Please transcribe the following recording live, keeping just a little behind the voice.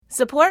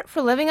Support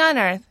for Living on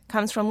Earth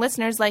comes from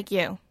listeners like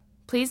you.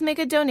 Please make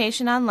a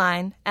donation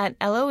online at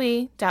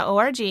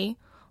loe.org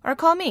or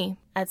call me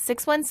at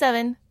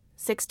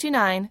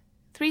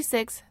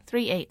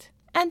 617-629-3638.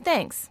 And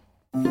thanks.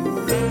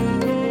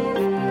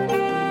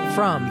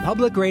 From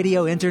Public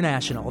Radio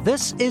International,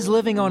 this is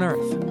Living on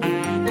Earth.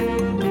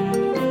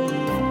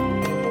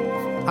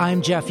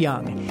 I'm Jeff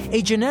Young.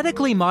 A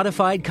genetically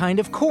modified kind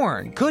of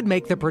corn could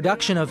make the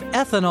production of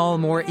ethanol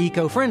more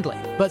eco-friendly,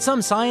 but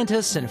some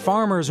scientists and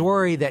farmers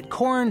worry that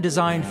corn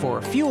designed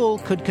for fuel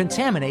could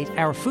contaminate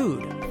our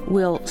food.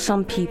 Will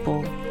some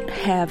people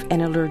have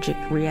an allergic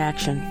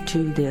reaction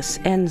to this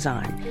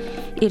enzyme?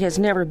 It has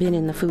never been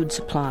in the food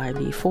supply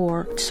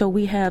before, so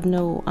we have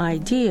no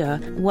idea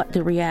what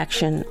the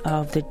reaction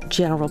of the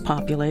general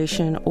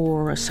population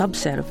or a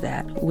subset of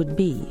that would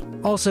be.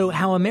 Also,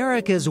 how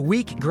America's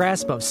weak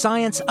grasp of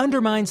science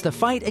undermines the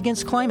fight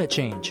against climate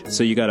change.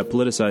 So you got a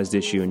politicized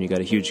issue and you got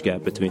a huge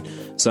gap between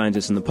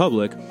scientists and the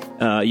public.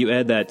 You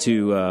add that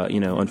to,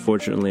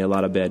 unfortunately, a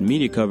lot of bad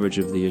media coverage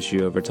of the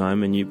issue over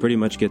time, and you pretty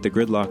much get the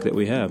gridlock that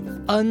we have.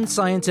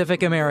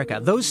 Unscientific America.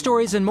 Those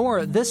stories and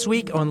more this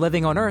week on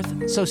Living on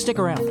Earth, so stick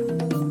around.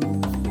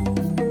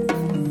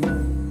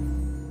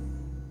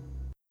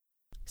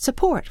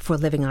 Support for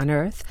Living on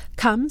Earth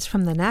comes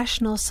from the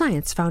National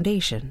Science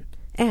Foundation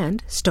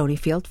and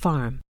Stonyfield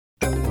Farm.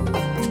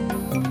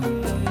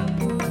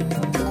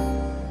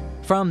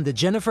 From the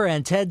Jennifer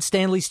and Ted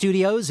Stanley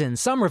Studios in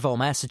Somerville,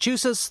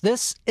 Massachusetts,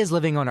 this is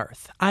Living on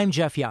Earth. I'm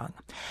Jeff Young.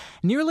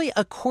 Nearly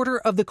a quarter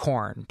of the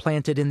corn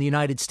planted in the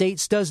United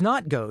States does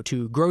not go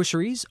to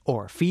groceries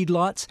or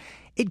feedlots.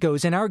 It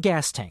goes in our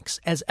gas tanks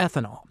as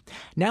ethanol.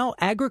 Now,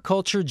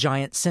 agriculture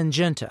giant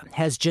Syngenta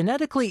has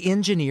genetically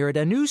engineered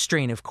a new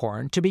strain of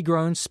corn to be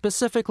grown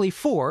specifically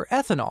for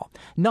ethanol,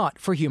 not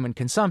for human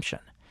consumption.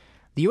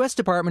 The U.S.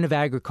 Department of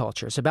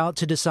Agriculture is about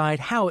to decide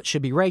how it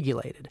should be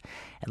regulated.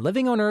 And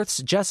Living on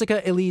Earth's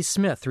Jessica Elise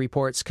Smith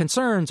reports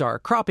concerns are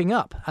cropping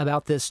up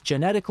about this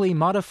genetically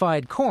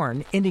modified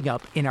corn ending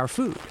up in our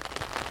food.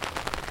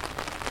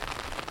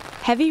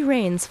 Heavy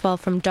rains fall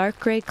from dark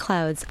gray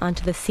clouds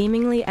onto the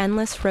seemingly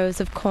endless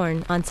rows of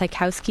corn on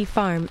Sykowski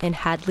Farm in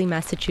Hadley,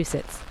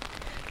 Massachusetts.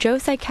 Joe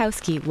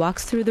Sykowski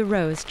walks through the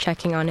rows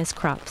checking on his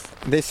crops.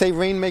 They say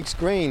rain makes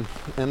grain,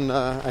 and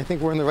I think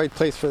we're in the right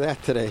place for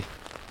that today.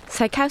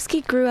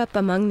 Sykowski grew up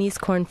among these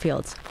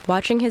cornfields,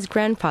 watching his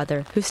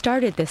grandfather, who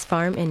started this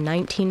farm in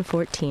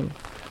 1914.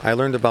 I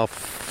learned about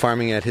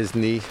farming at his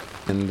knee,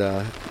 and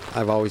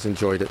I've always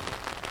enjoyed it.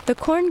 The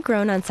corn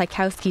grown on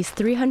Sykowski's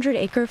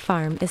 300-acre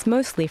farm is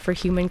mostly for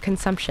human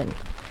consumption,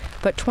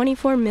 but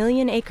 24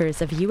 million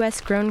acres of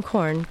U.S.-grown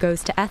corn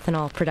goes to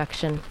ethanol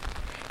production.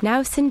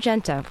 Now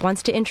Syngenta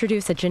wants to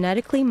introduce a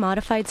genetically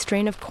modified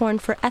strain of corn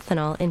for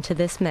ethanol into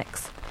this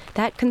mix.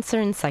 That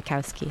concerns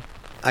Sykowski.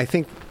 I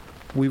think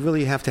we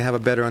really have to have a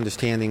better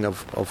understanding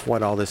of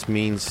what all this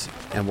means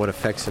and what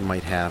effects it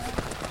might have.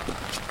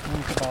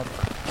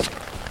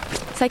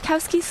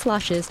 Sykowski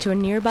sloshes to a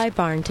nearby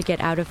barn to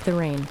get out of the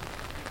rain.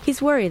 He's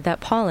worried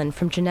that pollen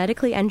from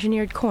genetically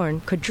engineered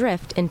corn could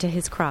drift into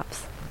his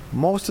crops.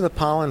 Most of the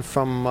pollen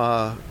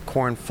from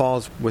corn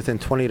falls within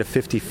 20 to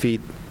 50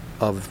 feet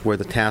of where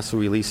the tassel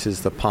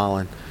releases the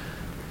pollen.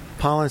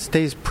 Pollen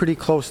stays pretty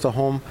close to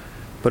home,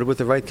 but with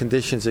the right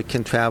conditions, it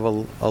can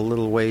travel a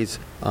little ways.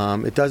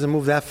 It doesn't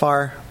move that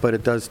far, but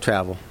it does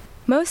travel.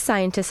 Most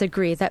scientists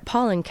agree that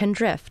pollen can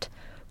drift.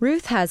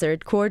 Ruth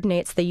Hazard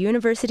coordinates the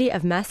University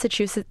of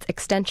Massachusetts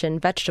Extension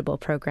Vegetable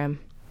Program.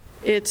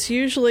 It's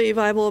usually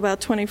viable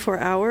about 24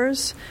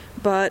 hours,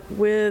 but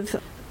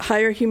with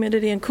higher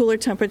humidity and cooler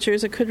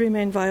temperatures, it could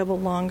remain viable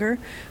longer.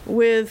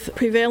 With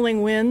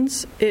prevailing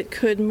winds, it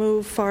could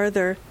move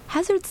farther.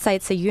 Hazard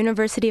cites a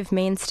University of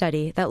Maine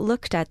study that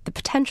looked at the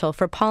potential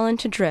for pollen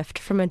to drift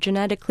from a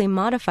genetically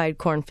modified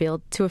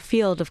cornfield to a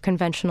field of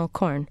conventional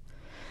corn.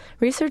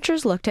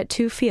 Researchers looked at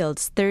two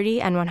fields 30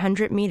 and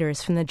 100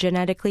 meters from the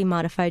genetically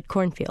modified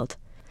cornfield.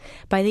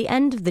 By the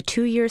end of the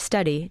 2-year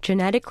study,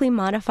 genetically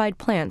modified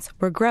plants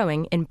were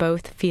growing in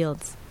both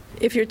fields.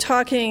 If you're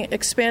talking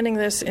expanding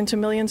this into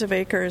millions of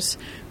acres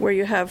where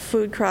you have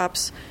food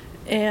crops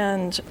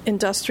and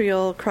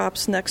industrial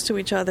crops next to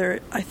each other,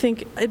 I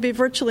think it'd be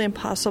virtually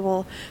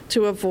impossible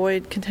to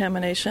avoid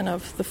contamination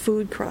of the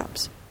food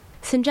crops.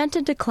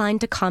 Syngenta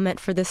declined to comment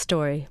for this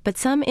story, but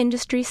some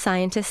industry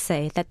scientists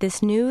say that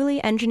this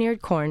newly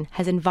engineered corn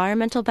has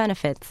environmental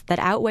benefits that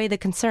outweigh the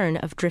concern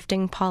of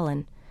drifting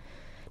pollen.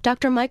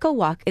 Dr. Michael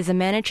Walk is a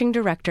managing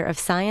director of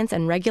science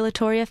and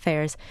regulatory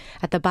affairs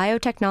at the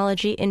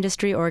Biotechnology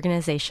Industry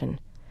Organization.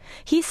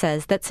 He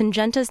says that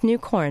Syngenta's new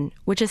corn,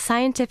 which is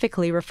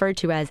scientifically referred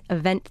to as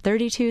Event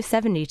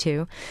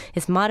 3272,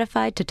 is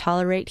modified to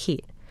tolerate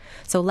heat,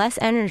 so less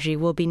energy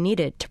will be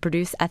needed to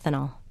produce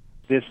ethanol.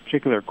 This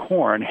particular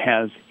corn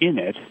has in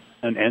it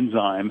an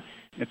enzyme.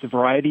 It's a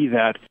variety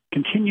that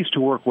continues to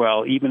work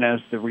well even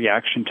as the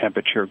reaction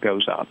temperature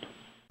goes up.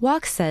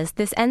 Walk says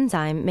this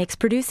enzyme makes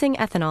producing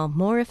ethanol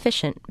more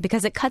efficient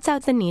because it cuts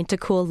out the need to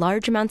cool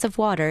large amounts of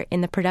water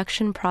in the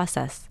production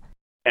process.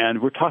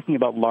 And we're talking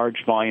about large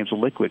volumes of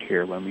liquid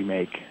here when we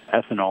make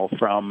ethanol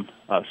from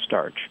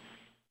starch.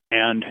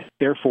 And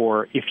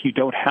therefore, if you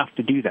don't have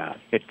to do that,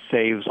 it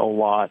saves a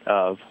lot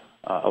of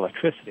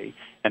electricity,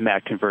 and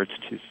that converts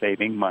to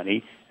saving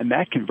money, and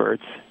that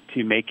converts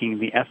to making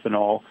the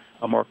ethanol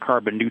a more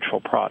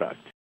carbon-neutral product.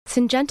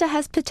 Syngenta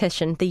has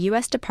petitioned the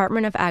U.S.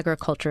 Department of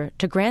Agriculture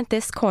to grant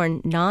this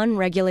corn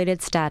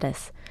non-regulated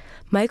status.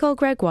 Michael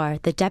Gregoire,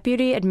 the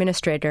Deputy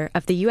Administrator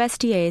of the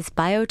USDA's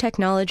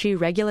Biotechnology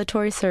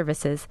Regulatory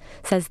Services,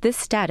 says this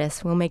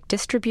status will make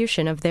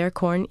distribution of their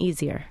corn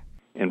easier.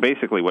 And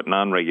basically what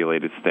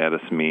non-regulated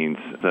status means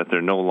that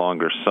they're no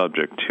longer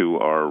subject to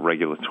our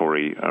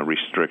regulatory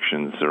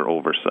restrictions or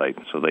oversight,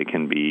 so they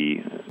can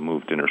be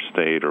moved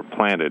interstate or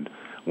planted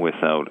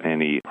without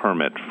any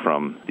permit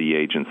from the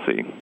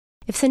agency.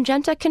 If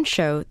Syngenta can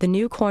show the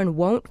new corn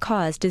won't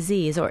cause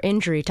disease or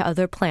injury to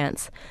other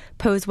plants,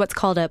 pose what's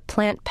called a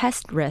plant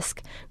pest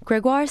risk,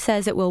 Gregoire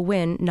says it will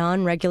win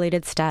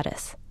non-regulated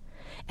status.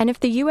 And if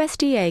the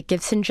USDA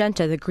gives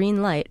Syngenta the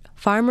green light,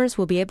 farmers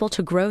will be able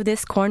to grow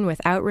this corn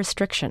without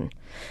restriction,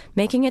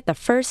 making it the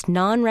first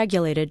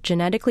non-regulated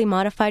genetically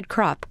modified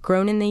crop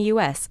grown in the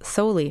U.S.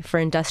 solely for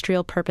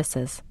industrial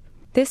purposes.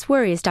 This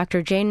worries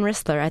Dr. Jane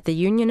Rissler at the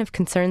Union of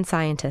Concerned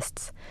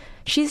Scientists.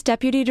 She's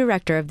deputy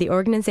director of the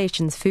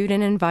organization's Food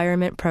and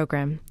Environment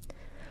Program.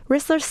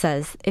 Rissler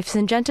says if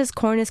Syngenta's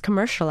corn is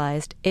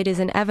commercialized, it is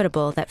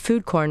inevitable that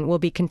food corn will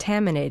be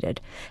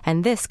contaminated,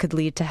 and this could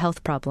lead to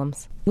health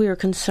problems. We are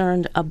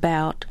concerned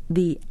about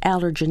the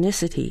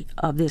allergenicity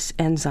of this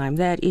enzyme.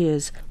 That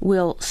is,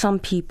 will some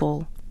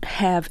people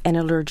have an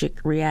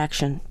allergic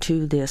reaction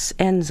to this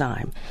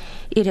enzyme?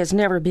 It has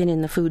never been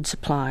in the food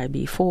supply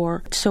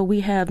before, so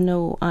we have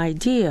no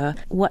idea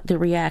what the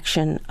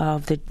reaction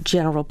of the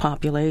general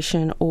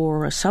population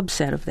or a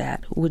subset of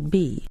that would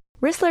be.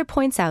 Rissler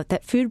points out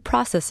that food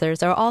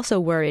processors are also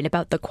worried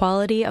about the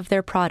quality of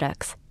their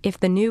products if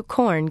the new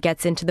corn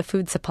gets into the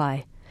food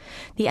supply.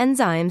 The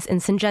enzymes in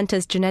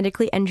Syngenta's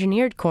genetically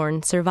engineered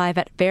corn survive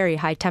at very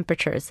high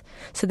temperatures,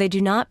 so they do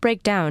not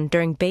break down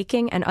during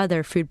baking and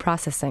other food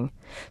processing.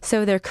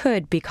 So there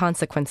could be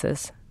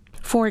consequences.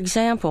 For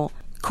example,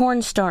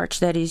 cornstarch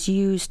that is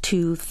used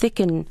to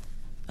thicken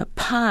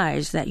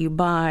pies that you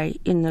buy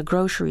in the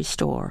grocery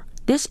store,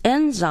 this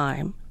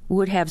enzyme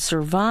would have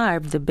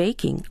survived the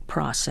baking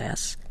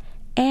process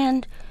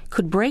and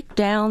could break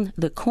down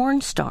the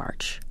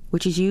cornstarch,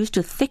 which is used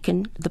to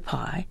thicken the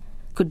pie,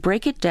 could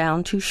break it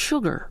down to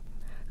sugar.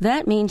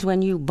 That means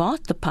when you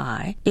bought the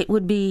pie, it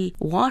would be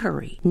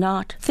watery,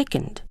 not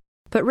thickened.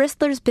 But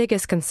Rissler's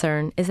biggest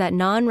concern is that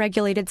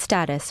non-regulated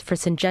status for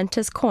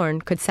Syngenta's corn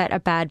could set a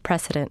bad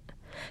precedent.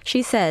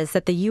 She says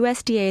that the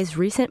USDA's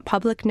recent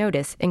public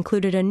notice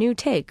included a new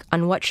take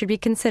on what should be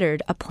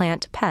considered a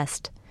plant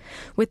pest.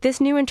 With this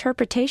new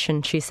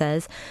interpretation, she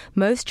says,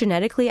 most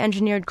genetically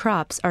engineered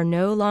crops are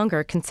no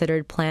longer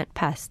considered plant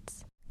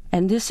pests.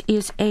 And this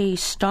is a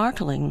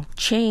startling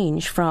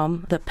change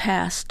from the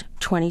past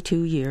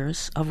 22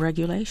 years of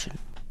regulation.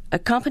 A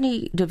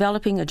company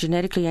developing a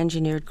genetically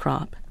engineered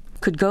crop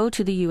could go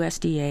to the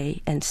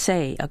USDA and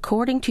say,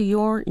 according to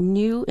your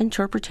new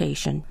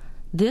interpretation,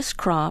 this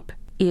crop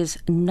is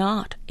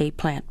not a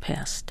plant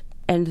pest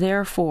and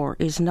therefore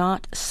is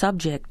not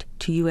subject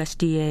to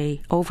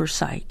USDA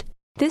oversight.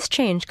 This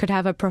change could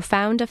have a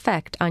profound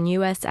effect on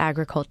U.S.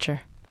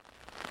 agriculture.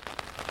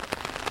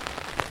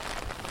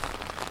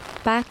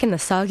 Back in the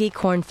soggy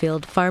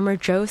cornfield, farmer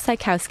Joe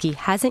Sykowski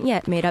hasn't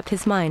yet made up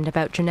his mind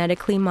about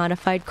genetically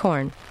modified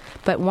corn,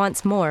 but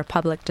wants more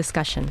public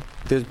discussion.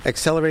 There's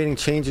accelerating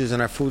changes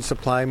in our food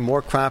supply.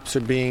 More crops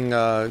are being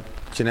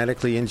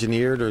genetically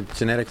engineered or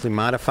genetically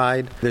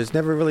modified. There's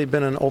never really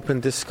been an open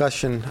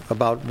discussion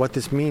about what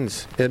this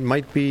means. It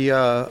might be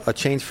a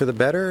change for the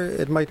better.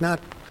 It might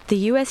not.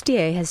 The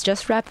USDA has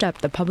just wrapped up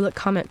the public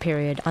comment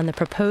period on the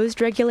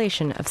proposed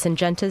regulation of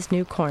Syngenta's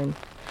new corn,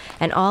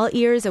 and all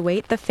ears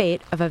await the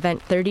fate of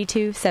Event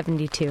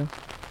 3272.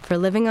 For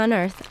Living on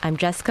Earth, I'm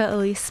Jessica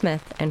Elise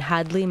Smith in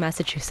Hadley,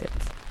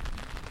 Massachusetts.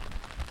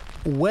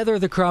 Whether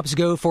the crops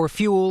go for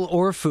fuel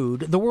or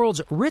food, the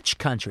world's rich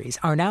countries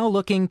are now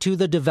looking to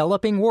the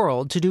developing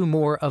world to do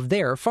more of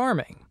their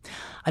farming.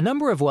 A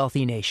number of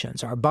wealthy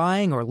nations are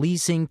buying or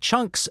leasing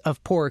chunks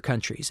of poorer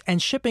countries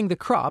and shipping the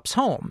crops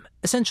home,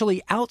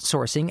 essentially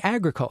outsourcing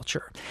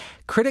agriculture.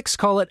 Critics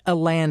call it a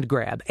land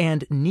grab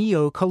and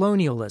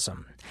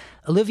neo-colonialism.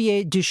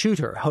 Olivier de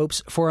Schutter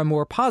hopes for a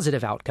more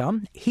positive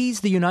outcome.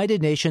 He's the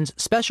United Nations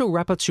Special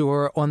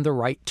Rapporteur on the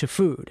Right to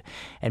Food.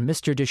 And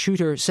Mr. de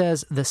Schutter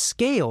says the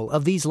scale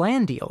of these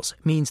land deals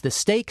means the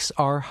stakes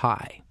are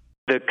high.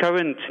 The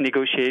current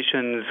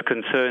negotiations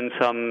concern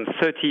some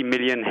 30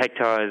 million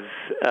hectares,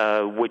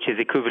 which is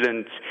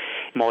equivalent,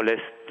 more or less,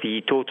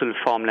 the total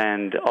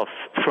farmland of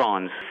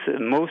France.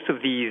 Most of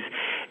these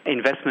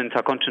investments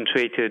are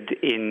concentrated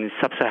in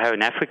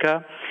sub-Saharan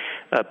Africa,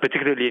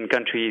 particularly in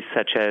countries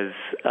such as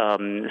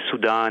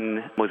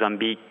Sudan,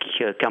 Mozambique,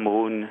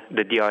 Cameroon,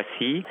 the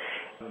DRC.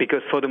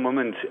 because for the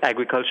moment,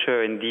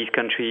 agriculture in these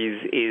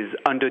countries is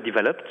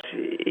underdeveloped.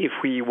 If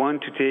we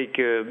want to take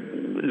a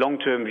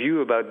long-term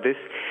view about this,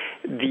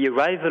 the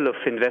arrival of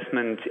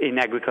investment in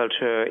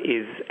agriculture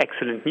is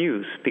excellent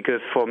news,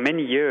 because for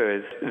many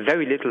years,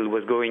 very little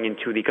was going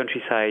into the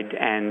countryside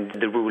and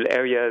the rural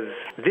areas.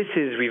 This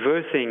is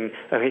reversing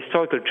a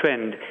historical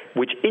trend,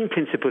 which in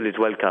principle is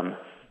welcome.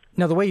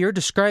 Now, the way you're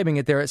describing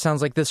it there, it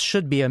sounds like this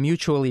should be a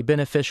mutually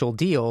beneficial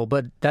deal,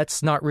 but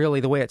that's not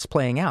really the way it's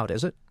playing out,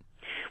 is it?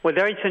 Well,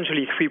 there are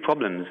essentially three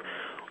problems.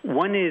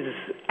 One is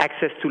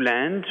access to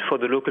land for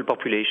the local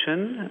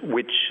population,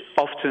 which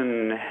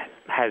often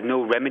has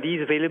no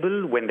remedies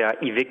available when they are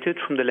evicted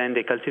from the land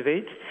they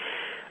cultivate.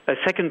 A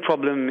second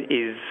problem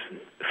is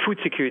food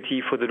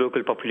security for the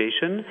local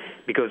population,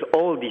 because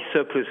all the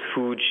surplus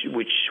food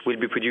which will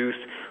be produced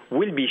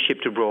will be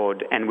shipped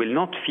abroad and will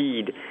not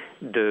feed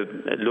the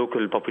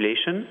local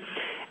population.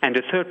 And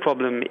the third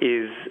problem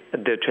is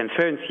the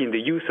transparency in the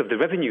use of the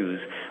revenues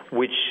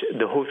which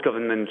the host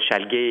government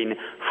shall gain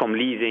from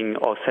leasing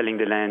or selling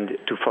the land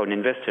to foreign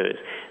investors.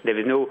 There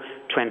is no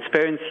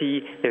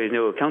transparency, there is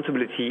no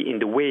accountability in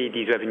the way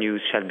these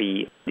revenues shall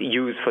be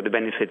used for the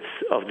benefits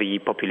of the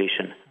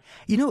population.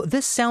 You know,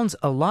 this sounds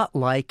a lot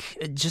like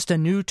just a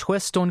new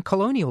twist on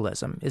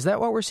colonialism. Is that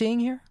what we're seeing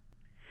here?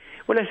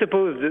 Well, I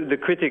suppose the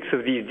critics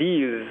of these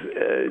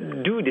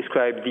deals do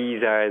describe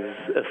these as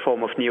a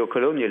form of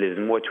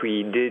neocolonialism. What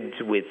we did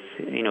with,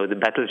 the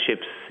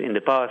battleships in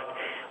the past,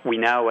 we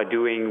now are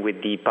doing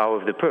with the power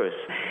of the purse.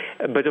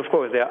 But of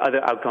course, there are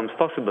other outcomes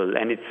possible,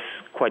 and it's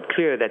quite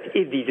clear that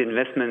if these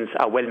investments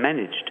are well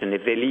managed and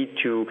if they lead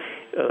to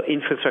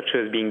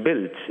infrastructures being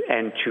built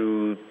and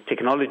to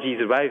technologies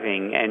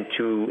arriving and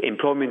to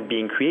employment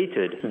being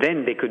created,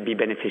 then they could be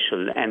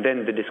beneficial, and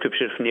then the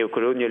description of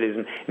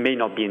neocolonialism may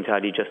not be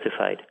entirely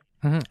justified.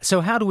 Mm-hmm.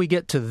 So how do we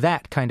get to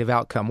that kind of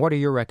outcome? What are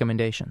your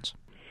recommendations?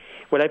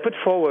 Well, I put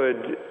forward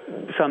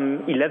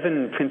some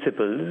 11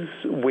 principles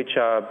which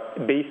are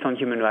based on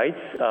human rights.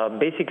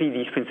 Basically,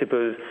 these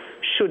principles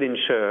should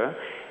ensure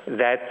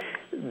that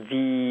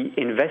the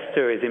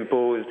investor is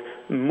imposed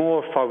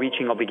more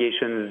far-reaching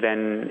obligations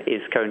than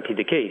is currently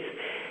the case.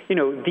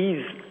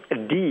 These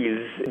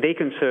deals, they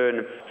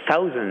concern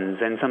thousands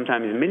and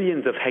sometimes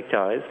millions of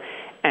hectares,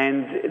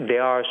 and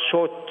there are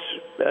short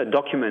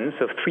documents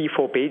of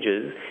 3-4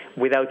 pages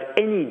without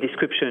any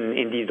description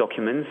in these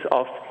documents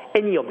of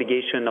any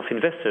obligation of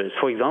investors.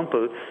 For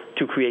example,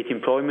 to create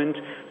employment,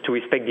 to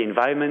respect the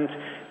environment,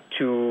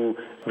 to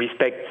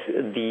respect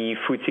the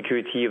food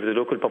security of the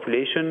local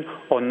population,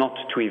 or not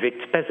to evict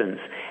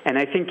peasants. And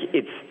I think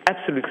it's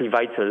absolutely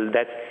vital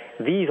that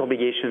these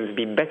obligations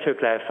be better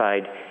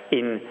clarified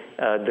in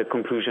the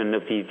conclusion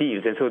of these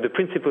deals. And so the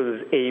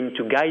principles aim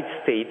to guide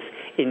states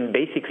in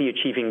basically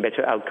achieving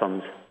better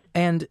outcomes.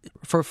 And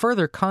for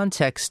further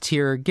context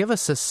here, give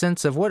us a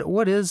sense of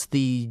what is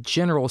the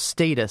general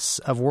status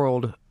of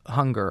world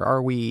hunger?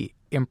 Are we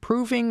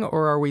improving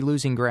or are we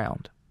losing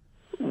ground?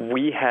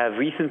 We have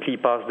recently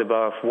passed the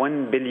bar of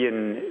 1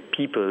 billion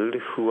people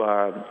who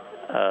are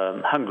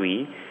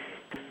hungry,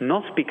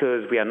 not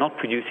because we are not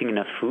producing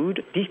enough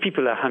food. These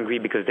people are hungry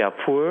because they are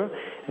poor.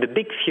 The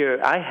big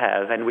fear I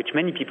have, and which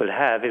many people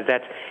have, is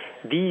that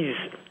these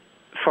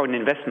foreign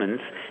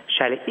investments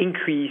shall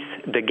increase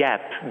the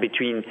gap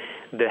between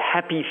the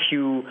happy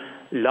few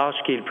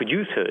large-scale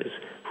producers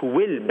who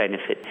will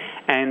benefit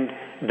and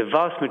the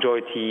vast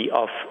majority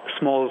of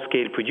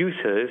small-scale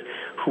producers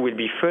who will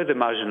be further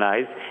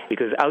marginalized,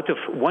 because out of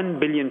 1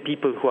 billion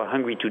people who are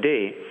hungry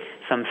today,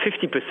 some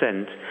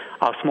 50%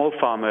 are small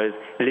farmers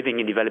living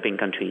in developing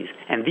countries.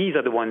 And these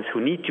are the ones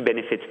who need to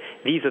benefit.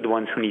 These are the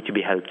ones who need to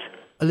be helped.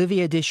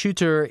 Olivier de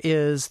Schutter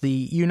is the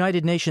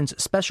United Nations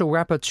Special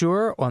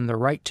Rapporteur on the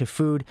right to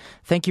food.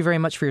 Thank you very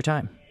much for your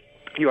time.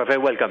 You are very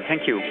welcome.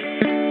 Thank you.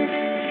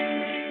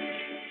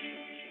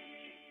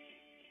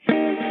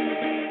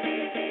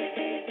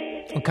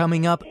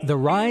 Coming up, the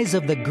rise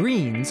of the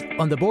Greens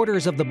on the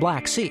borders of the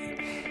Black Sea.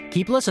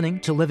 Keep listening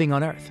to Living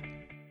on Earth.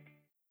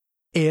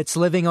 It's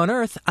Living on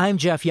Earth. I'm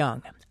Jeff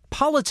Young.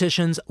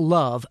 Politicians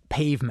love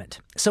pavement.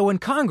 So when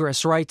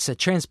Congress writes a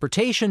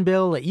transportation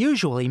bill, it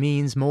usually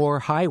means more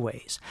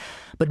highways.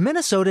 But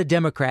Minnesota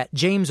Democrat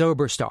James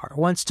Oberstar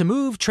wants to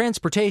move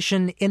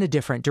transportation in a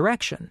different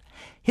direction.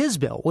 His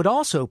bill would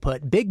also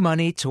put big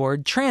money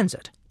toward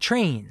transit,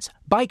 trains,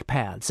 bike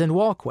paths, and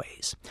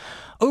walkways.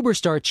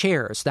 Oberstar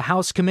chairs the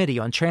House Committee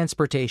on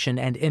Transportation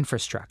and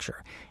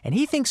Infrastructure, and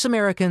he thinks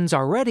Americans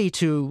are ready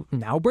to,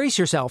 now brace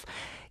yourself,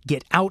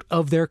 get out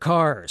of their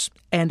cars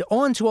and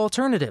on to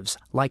alternatives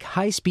like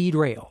high-speed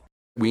rail.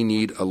 We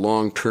need a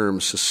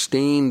long-term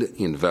sustained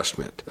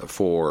investment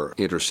for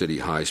intercity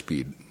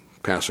high-speed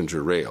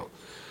passenger rail.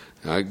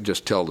 I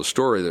just tell the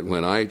story that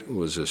when I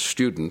was a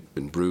student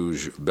in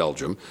Bruges,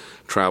 Belgium,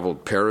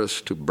 traveled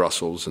Paris to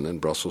Brussels and then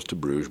Brussels to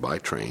Bruges by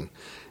train.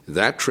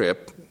 That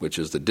trip, which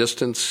is the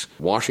distance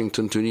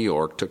Washington to New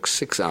York, took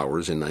 6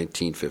 hours in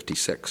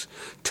 1956.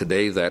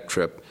 Today that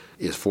trip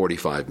is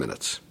 45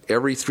 minutes.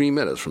 Every 3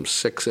 minutes from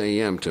 6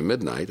 a.m. to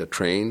midnight, a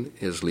train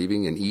is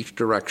leaving in each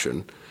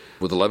direction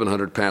with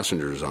 1,100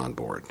 passengers on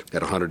board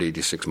at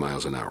 186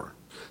 miles an hour.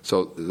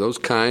 So those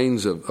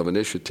kinds of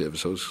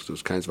initiatives,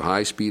 those kinds of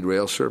high-speed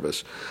rail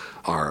service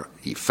are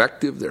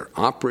effective, they're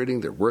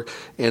operating, they're work,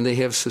 and they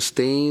have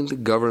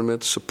sustained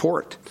government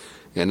support.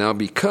 And now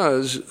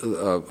because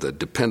of the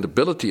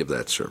dependability of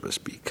that service,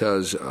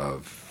 because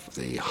of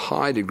the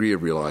high degree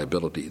of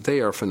reliability, they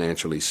are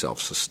financially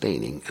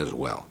self-sustaining as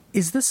well.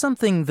 Is this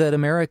something that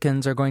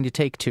Americans are going to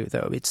take to,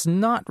 though? It's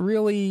not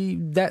really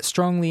that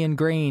strongly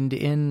ingrained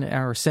in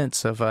our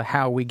sense of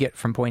how we get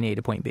from point A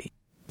to point B.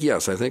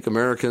 Yes, I think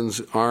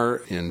Americans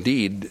are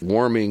indeed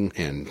warming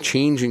and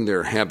changing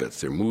their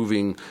habits. They're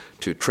moving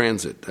to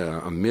transit.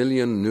 1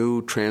 million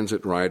new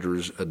transit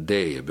riders a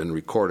day have been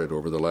recorded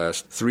over the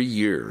last 3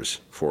 years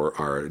for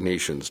our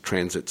nation's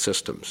transit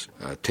systems.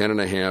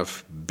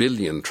 10.5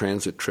 billion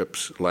transit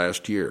trips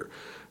last year.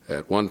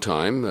 At one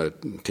time,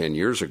 10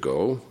 years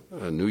ago,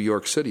 New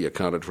York City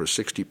accounted for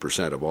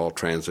 60% of all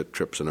transit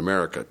trips in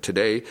America.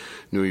 Today,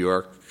 New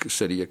York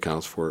City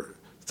accounts for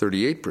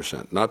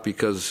 38%, not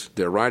because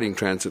they're riding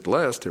transit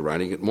less, they're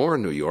riding it more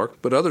in New York,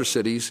 but other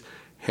cities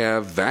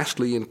have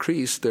vastly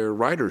increased their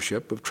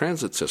ridership of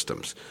transit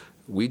systems.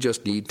 We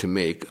just need to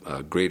make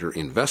a greater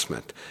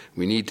investment.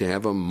 We need to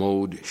have a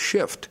mode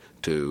shift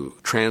to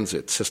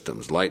transit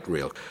systems, light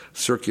rail,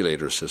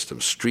 circulator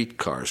systems,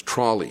 streetcars,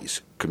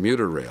 trolleys,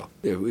 commuter rail.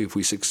 If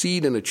we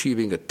succeed in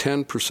achieving a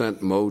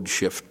 10% mode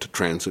shift to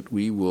transit,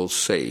 we will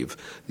save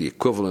the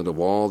equivalent of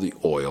all the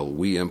oil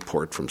we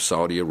import from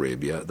Saudi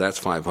Arabia. That's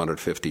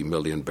 550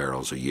 million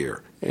barrels a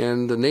year.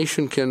 And the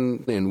nation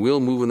can and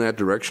will move in that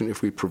direction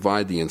if we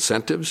provide the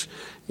incentives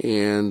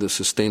and the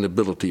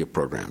sustainability of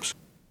programs.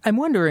 I'm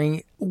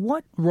wondering,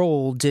 what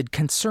role did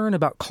concern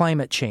about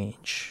climate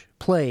change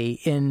play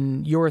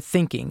in your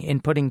thinking in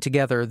putting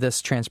together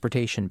this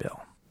transportation bill?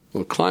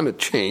 Well, climate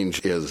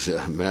change is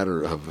a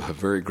matter of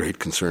very great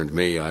concern to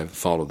me. I've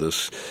followed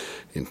this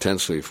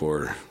intensely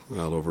for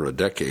well over a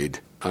decade.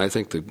 I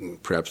think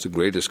perhaps the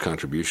greatest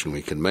contribution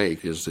we can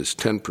make is this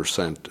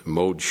 10%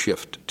 mode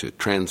shift to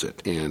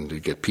transit and to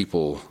get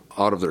people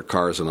out of their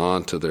cars and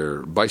onto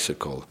their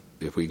bicycle.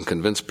 If we can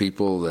convince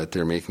people that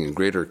they're making a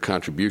greater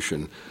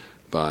contribution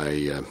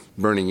by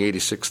burning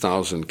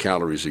 86,000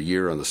 calories a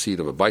year on the seat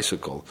of a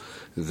bicycle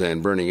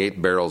than burning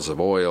 8 barrels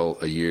of oil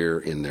a year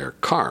in their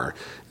car,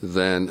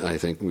 then I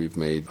think we've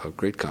made a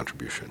great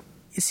contribution.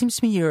 It seems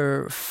to me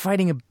you're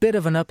fighting a bit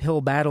of an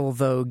uphill battle,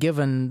 though,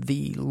 given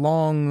the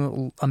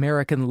long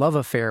American love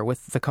affair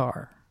with the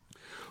car.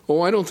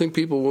 Oh, I don't think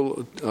people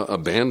will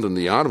abandon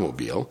the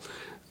automobile.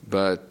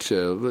 But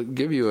I'll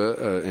give you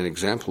an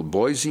example.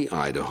 Boise,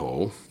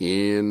 Idaho,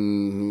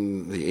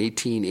 in the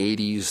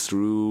 1880s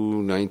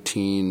through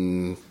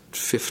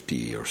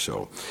 1950 or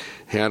so,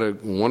 had a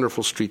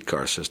wonderful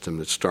streetcar system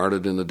that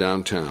started in the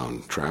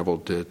downtown,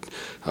 traveled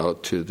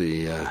out to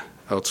the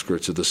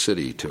outskirts of the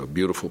city to a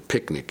beautiful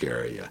picnic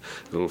area.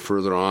 A little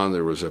further on,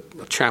 there was a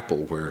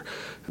chapel where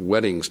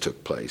weddings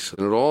took place.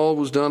 And it all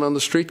was done on the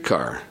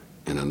streetcar.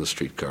 And then the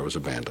streetcar was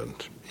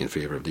abandoned in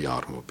favor of the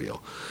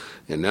automobile.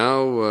 And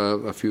now,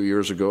 a few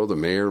years ago, the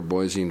mayor of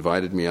Boise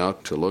invited me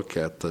out to look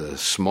at the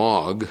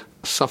smog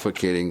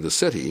suffocating the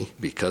city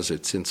because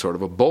it's in sort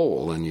of a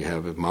bowl and you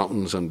have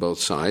mountains on both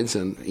sides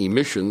and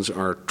emissions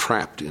are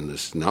trapped in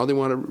this. Now they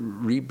want to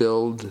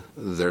rebuild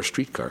their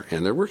streetcar,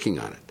 and they're working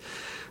on it.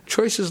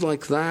 Choices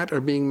like that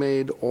are being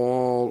made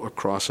all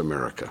across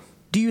America.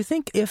 Do you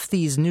think if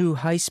these new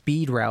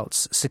high-speed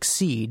routes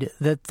succeed,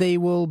 that they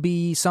will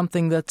be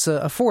something that's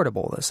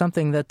affordable,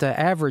 something that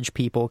average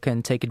people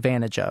can take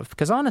advantage of?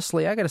 Because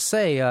honestly, I got to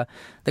say,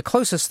 the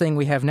closest thing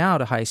we have now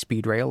to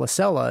high-speed rail,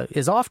 Acela,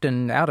 is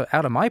often out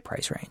of my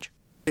price range.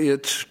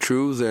 It's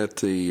true that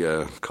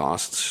the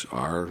costs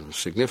are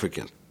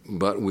significant,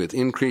 but with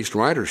increased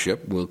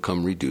ridership will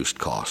come reduced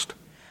cost.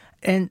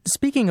 And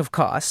speaking of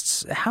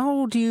costs,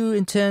 how do you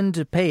intend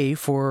to pay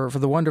for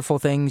the wonderful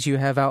things you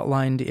have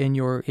outlined in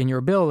your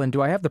bill? And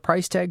do I have the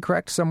price tag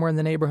correct, somewhere in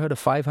the neighborhood of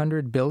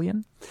 $500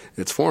 billion?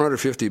 It's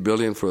 $450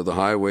 billion for the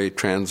highway,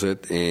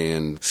 transit,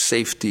 and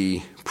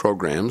safety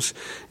programs,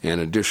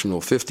 and additional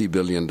 $50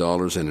 billion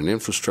in an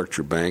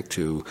infrastructure bank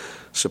to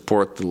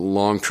support the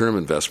long-term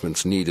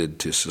investments needed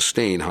to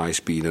sustain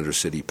high-speed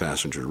intercity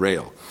passenger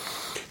rail.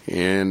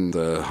 And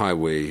the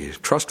Highway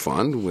Trust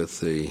Fund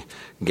with the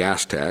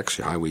gas tax,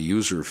 highway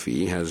user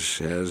fee,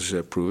 has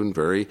proven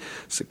very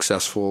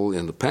successful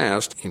in the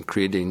past in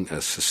creating a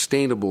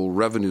sustainable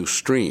revenue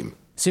stream.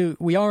 So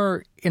we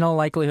are, in all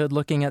likelihood,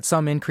 looking at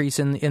some increase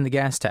in the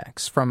gas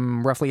tax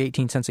from roughly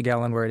 18 cents a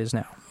gallon where it is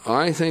now.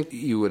 I think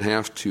you would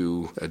have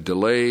to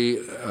delay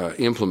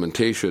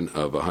implementation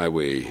of a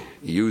highway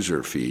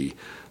user fee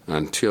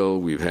until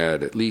we've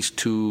had at least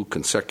 2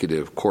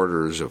 consecutive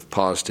quarters of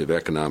positive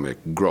economic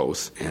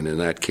growth. And in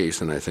that case,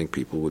 then I think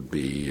people would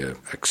be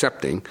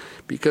accepting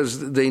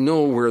because they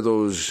know where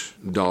those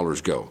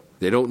dollars go.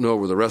 They don't know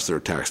where the rest of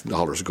their tax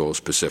dollars go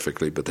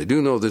specifically, but they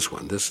do know this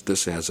one.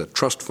 This has a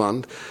trust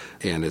fund,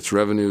 and its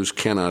revenues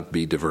cannot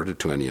be diverted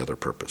to any other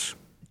purpose.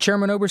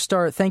 Chairman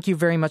Oberstar, thank you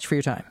very much for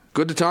your time.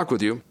 Good to talk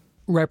with you.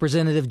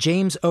 Representative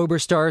James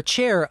Oberstar,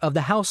 Chair of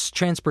the House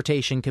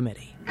Transportation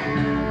Committee.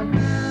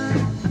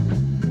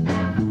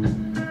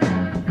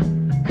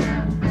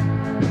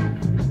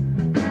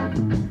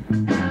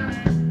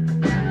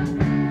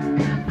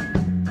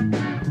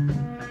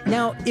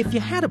 Now, if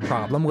you had a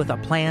problem with a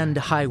planned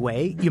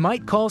highway, you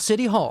might call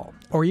City Hall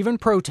or even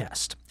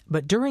protest.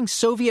 But during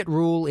Soviet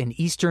rule in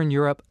Eastern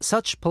Europe,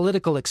 such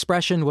political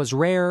expression was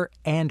rare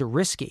and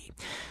risky.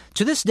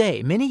 To this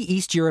day, many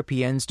East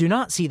Europeans do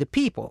not see the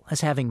people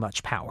as having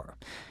much power.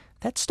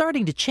 That's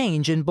starting to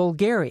change in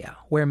Bulgaria,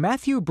 where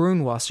Matthew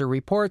Brunwasser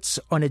reports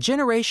on a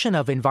generation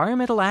of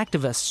environmental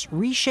activists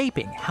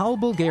reshaping how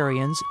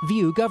Bulgarians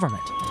view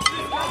government.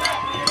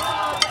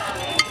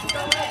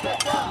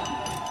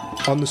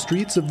 On the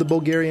streets of the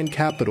Bulgarian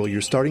capital,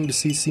 you're starting to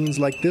see scenes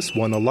like this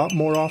one a lot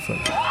more often.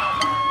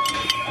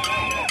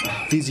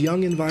 These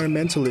young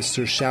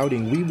environmentalists are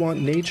shouting, "We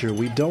want nature,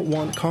 we don't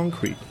want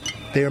concrete."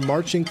 They are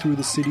marching through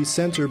the city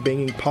center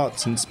banging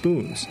pots and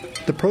spoons.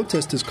 The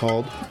protest is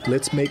called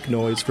 "Let's Make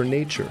Noise for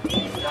Nature."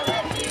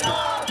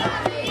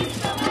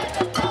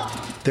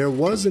 There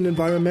was an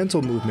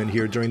environmental movement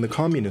here during the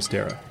communist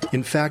era.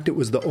 In fact, it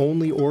was the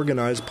only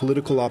organized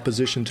political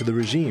opposition to the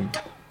regime.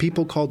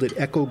 People called it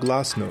Eko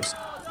Glasnost.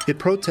 It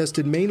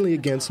protested mainly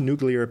against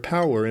nuclear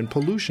power and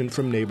pollution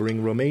from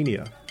neighboring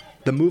Romania.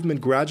 The movement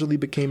gradually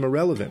became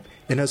irrelevant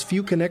and has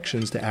few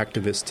connections to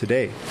activists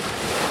today.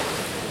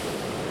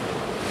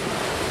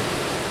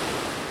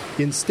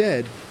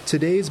 Instead,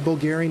 today's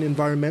Bulgarian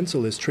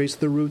environmentalists trace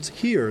their roots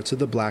here to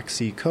the Black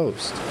Sea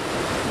coast.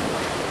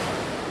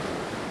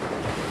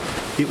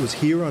 It was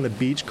here on a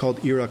beach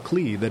called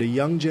Irakli that a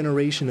young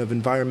generation of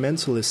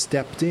environmentalists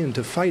stepped in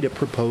to fight a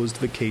proposed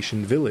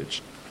vacation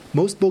village.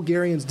 Most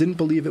Bulgarians didn't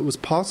believe it was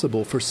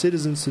possible for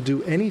citizens to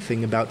do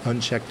anything about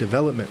unchecked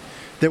development.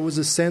 There was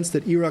a sense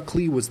that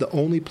Irakli was the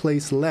only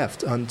place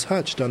left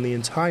untouched on the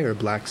entire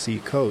Black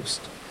Sea coast.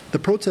 The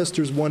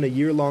protesters won a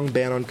year-long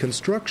ban on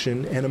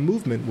construction, and a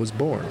movement was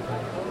born.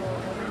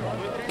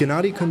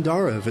 Gennady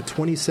Kondarev, at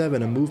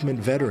 27, a movement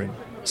veteran,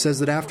 says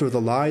that after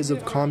the lies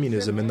of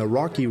communism and the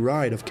rocky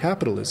ride of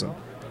capitalism,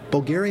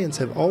 Bulgarians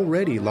have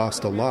already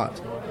lost a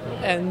lot.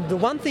 And the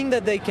one thing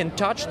that they can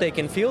touch, they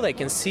can feel, they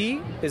can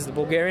see is the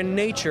Bulgarian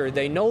nature.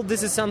 They know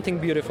this is something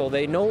beautiful.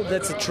 They know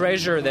that's a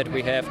treasure that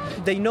we have.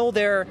 They know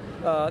their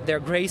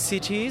grey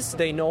cities.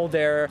 They know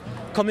their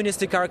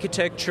communistic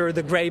architecture,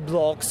 the grey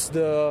blocks,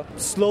 the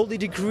slowly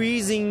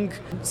decreasing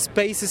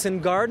spaces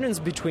and gardens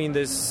between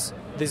these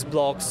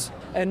blocks.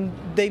 And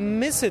they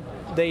miss it.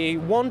 They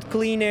want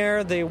clean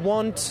air. They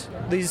want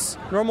these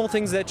normal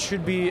things that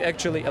should be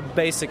actually a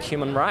basic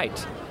human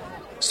right.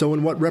 So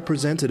in what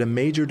represented a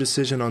major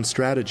decision on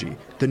strategy,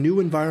 the new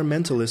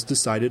environmentalists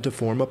decided to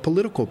form a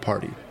political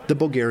party, the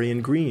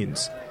Bulgarian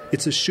Greens.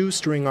 It's a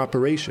shoestring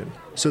operation,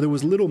 so there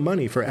was little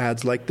money for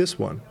ads like this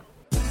one.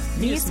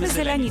 Ние сме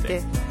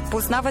зелените.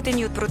 Познавате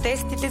ни от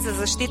протестите за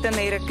защита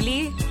на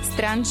Иракли,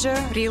 Странджа,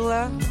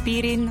 Рила,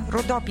 Пирин,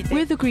 Родопите.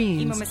 We're the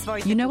Greens.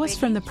 You know us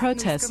from the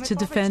protests to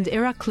defend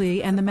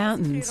Irakli and the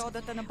mountains.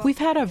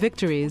 We've had our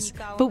victories,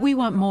 but we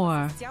want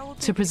more.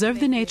 To preserve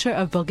the nature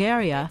of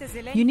Bulgaria,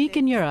 unique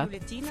in Europe,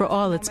 for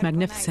all its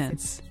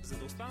magnificence.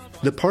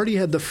 The party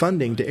had the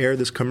funding to air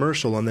this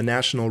commercial on the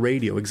national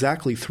radio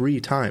exactly 3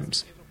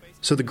 times.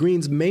 So the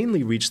Greens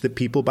mainly reached the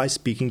people by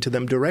speaking to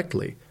them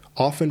directly,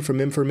 often from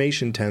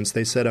information tents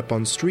they set up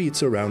on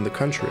streets around the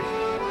country.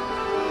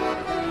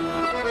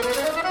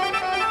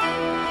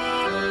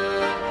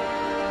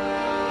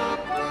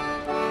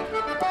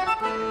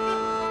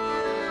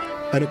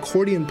 An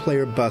accordion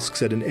player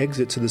busks at an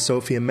exit to the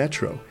Sofia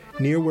metro,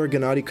 near where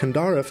Gennady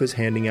Kondarev is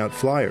handing out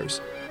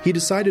flyers. He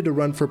decided to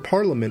run for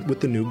parliament with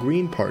the new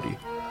Green Party.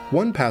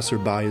 One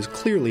passerby is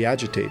clearly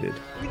agitated.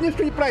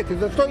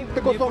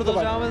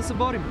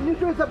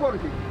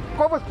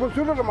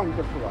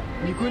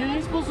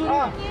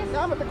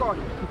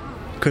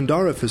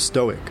 Kondarev is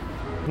stoic.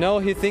 No,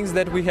 he thinks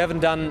that we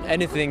haven't done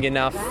anything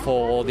enough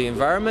for the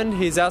environment.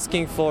 He's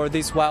asking for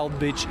this wild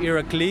beach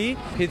Irakli.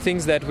 He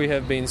thinks that we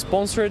have been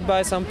sponsored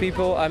by some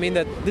people. I mean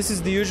that this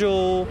is the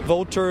usual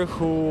voter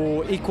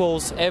who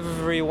equals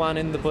everyone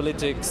in the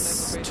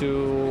politics to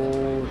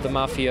the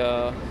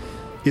mafia.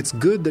 It's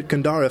good that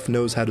Kondarev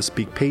knows how to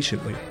speak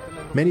patiently.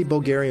 Many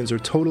Bulgarians are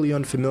totally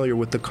unfamiliar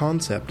with the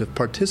concept of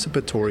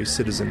participatory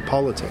citizen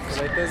politics.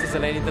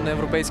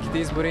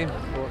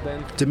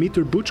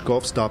 Dmitry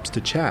Buchkov stops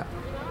to chat.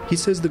 He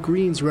says the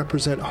Greens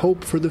represent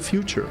hope for the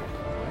future.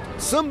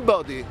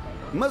 Somebody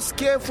must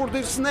care for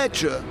this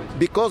nature,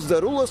 because the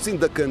rulers in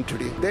the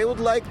country, they would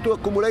like to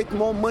accumulate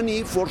more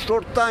money for a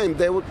short time.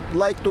 They would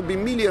like to be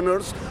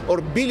millionaires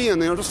or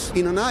billionaires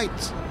in a night.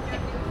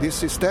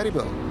 This is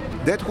terrible.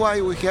 That's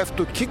why we have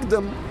to kick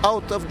them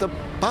out of the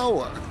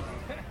power.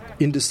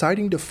 In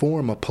deciding to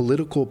form a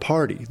political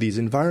party, these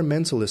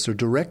environmentalists are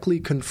directly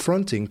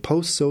confronting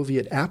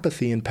post-Soviet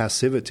apathy and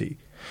passivity.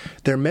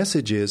 Their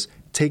message is,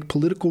 take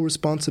political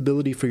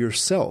responsibility for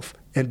yourself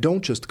and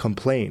don't just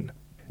complain.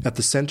 At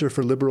the Center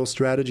for Liberal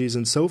Strategies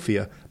in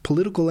Sofia,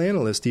 political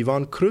analyst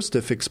Ivan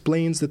Krustev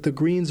explains that the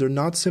Greens are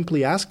not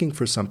simply asking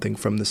for something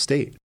from the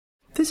state.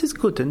 This is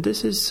good, and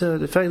this is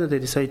the fact that they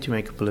decide to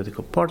make a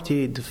political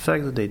party, the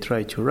fact that they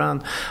try to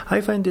run. I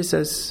find this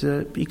as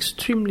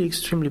extremely,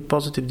 extremely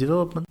positive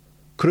development.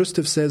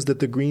 Krustev says that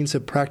the Greens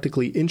have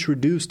practically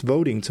introduced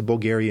voting to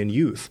Bulgarian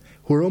youth,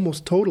 who are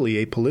almost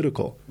totally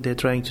apolitical. They're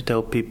trying to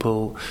tell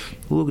people,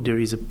 look, there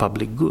is a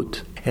public good.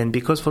 And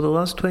because for the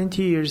last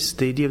 20 years,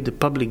 the idea of the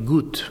public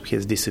good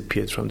has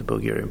disappeared from the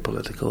Bulgarian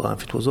political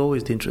life. It was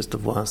always the interest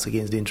of one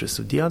against the interest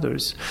of the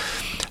others.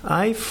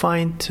 I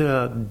find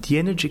the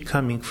energy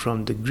coming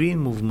from the Green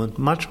movement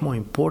much more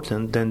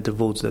important than the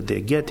votes that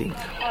they're getting.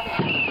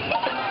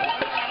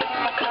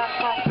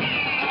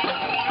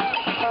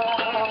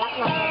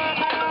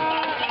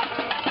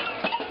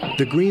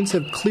 The Greens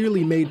have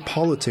clearly made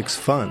politics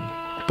fun,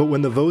 but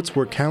when the votes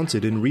were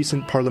counted in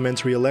recent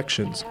parliamentary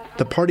elections,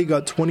 the party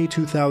got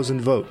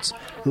 22,000 votes,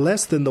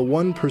 less than the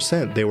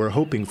 1% they were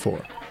hoping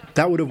for.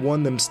 That would have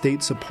won them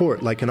state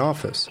support like an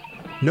office.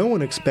 No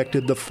one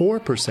expected the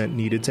 4%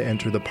 needed to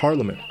enter the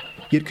parliament.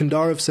 Yet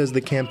Kandarov says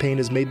the campaign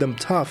has made them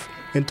tough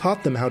and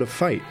taught them how to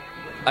fight.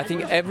 I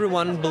think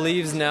everyone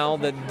believes now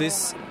that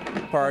this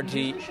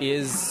party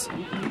is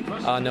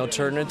an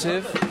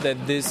alternative,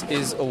 that this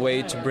is a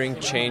way to bring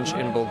change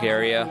in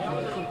Bulgaria.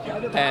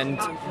 And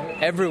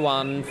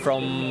everyone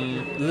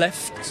from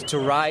left to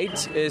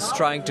right is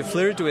trying to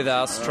flirt with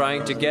us,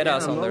 trying to get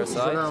us on their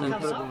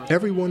side.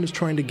 Everyone is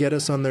trying to get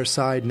us on their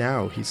side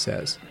now, he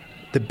says.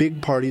 The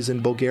big parties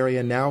in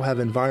Bulgaria now have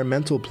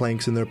environmental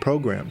planks in their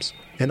programs,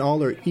 and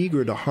all are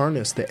eager to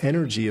harness the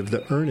energy of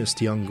the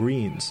earnest young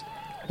Greens.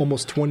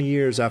 Almost 20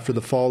 years after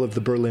the fall of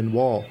the Berlin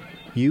Wall,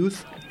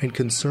 youth and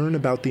concern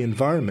about the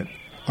environment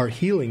are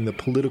healing the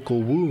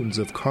political wounds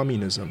of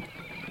communism.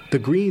 The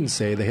Greens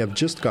say they have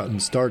just gotten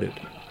started.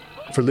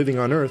 For Living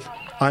on Earth,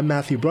 I'm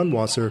Matthew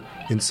Brunwasser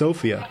in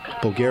Sofia,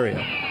 Bulgaria.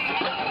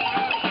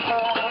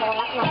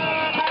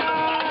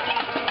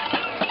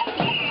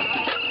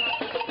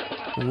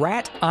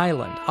 Rat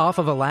Island off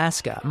of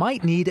Alaska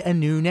might need a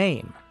new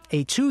name.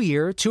 A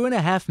 2-year,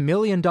 $2.5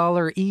 million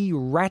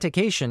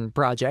eradication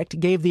project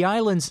gave the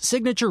island's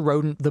signature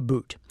rodent the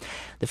boot.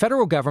 The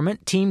federal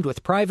government teamed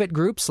with private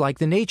groups like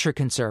the Nature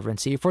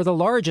Conservancy for the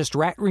largest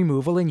rat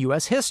removal in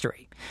U.S.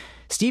 history.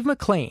 Steve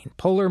McLean,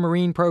 Polar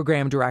Marine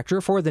Program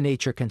Director for the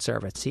Nature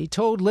Conservancy,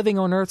 told Living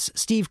on Earth's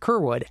Steve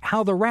Curwood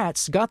how the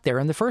rats got there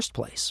in the first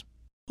place.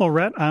 Well,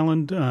 Rat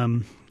Island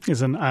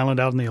is an island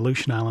out in the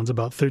Aleutian Islands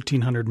about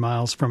 1,300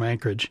 miles from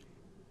Anchorage.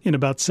 In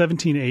about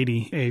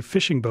 1780, a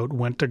fishing boat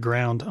went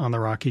aground on the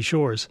rocky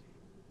shores.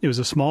 It was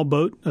a small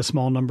boat, a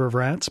small number of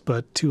rats,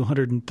 but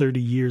 230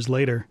 years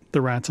later,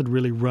 the rats had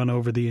really run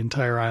over the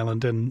entire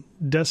island and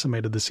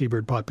decimated the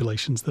seabird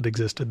populations that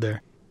existed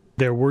there.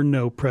 There were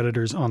no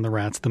predators on the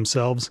rats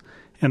themselves,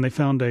 and they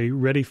found a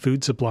ready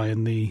food supply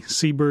in the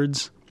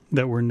seabirds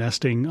that were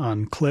nesting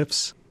on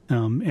cliffs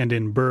and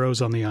in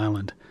burrows on the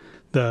island.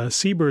 The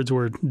seabirds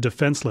were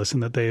defenseless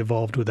in that they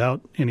evolved without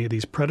any of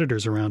these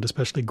predators around,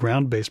 especially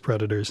ground-based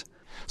predators.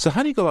 So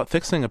how do you go about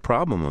fixing a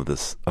problem of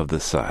this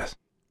size?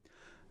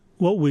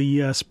 Well,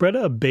 we spread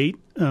a bait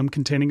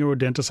containing a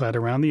rodenticide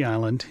around the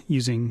island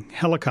using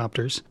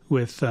helicopters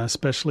with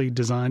specially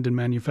designed and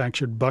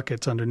manufactured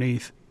buckets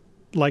underneath,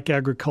 like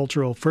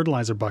agricultural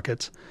fertilizer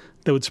buckets,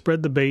 that would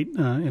spread the bait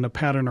in a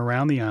pattern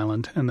around the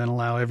island and then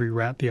allow every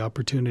rat the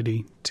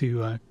opportunity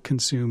to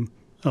consume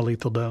a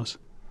lethal dose.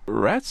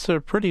 Rats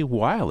are pretty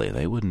wily.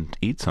 They wouldn't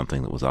eat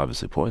something that was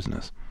obviously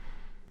poisonous.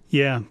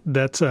 Yeah,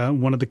 that's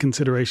one of the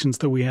considerations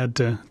that we had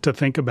to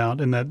think about,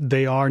 and that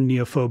they are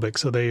neophobic,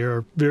 so they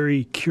are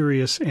very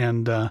curious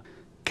and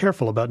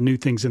careful about new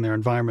things in their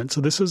environment. So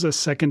this is a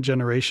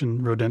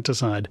second-generation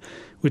rodenticide,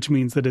 which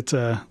means that it's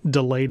a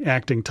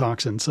delayed-acting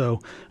toxin. So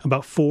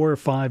about 4 or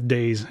 5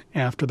 days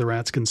after the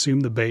rats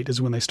consume the bait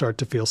is when they start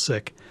to feel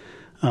sick.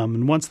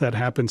 And once that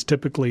happens,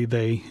 typically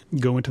they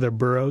go into their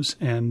burrows,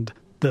 and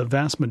the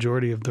vast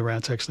majority of the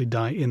rats actually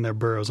die in their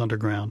burrows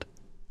underground.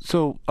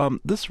 So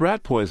this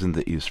rat poison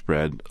that you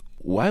spread,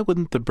 why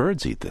wouldn't the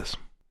birds eat this?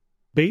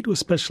 Bait was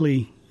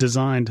specially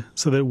designed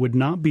so that it would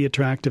not be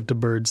attractive to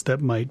birds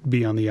that might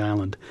be on the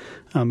island.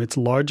 It's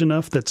large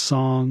enough that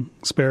song,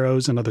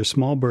 sparrows, and other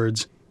small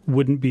birds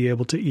wouldn't be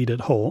able to eat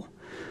it whole.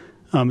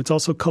 It's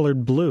also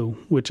colored blue,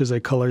 which is a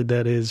color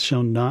that is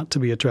shown not to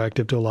be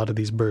attractive to a lot of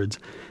these birds.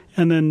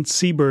 And then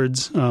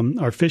seabirds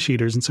are fish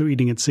eaters, and so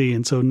eating at sea,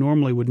 and so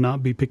normally would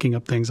not be picking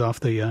up things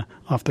off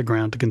the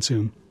ground to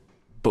consume.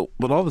 But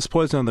with all this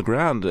poison on the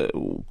ground,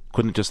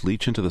 couldn't it just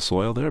leach into the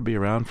soil there, be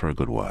around for a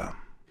good while?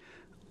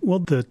 Well,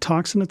 the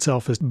toxin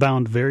itself is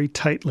bound very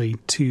tightly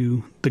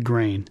to the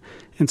grain.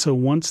 And so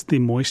once the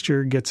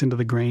moisture gets into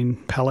the grain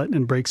pellet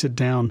and breaks it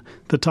down,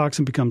 the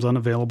toxin becomes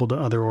unavailable to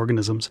other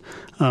organisms.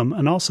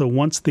 And also,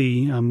 once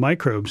the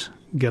microbes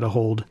get a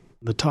hold,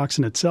 the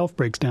toxin itself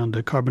breaks down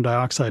to carbon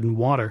dioxide and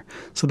water,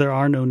 so there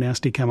are no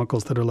nasty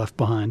chemicals that are left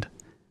behind.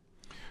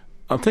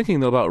 I'm thinking,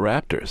 though, about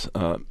raptors.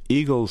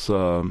 Eagles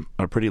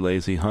are pretty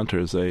lazy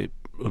hunters. They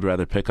would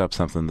rather pick up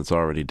something that's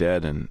already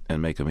dead and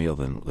make a meal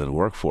than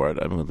work for it.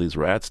 I mean, with these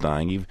rats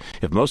dying,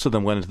 if most of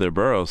them went into their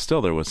burrows,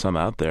 still there was some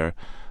out there.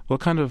 What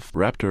kind of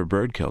raptor or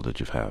bird kill did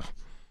you have?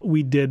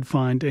 We did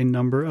find a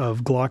number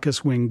of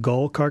glaucous-winged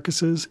gull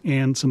carcasses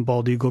and some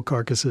bald eagle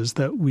carcasses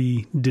that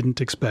we didn't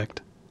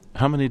expect.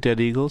 How many dead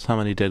eagles? How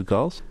many dead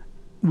gulls?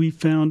 We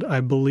found,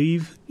 I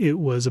believe, it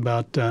was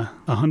about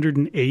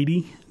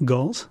 180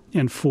 gulls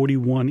and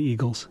 41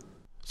 eagles.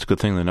 It's a good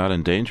thing they're not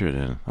endangered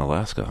in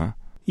Alaska, huh?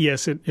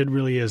 Yes, it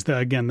really is.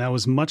 Again, that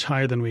was much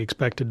higher than we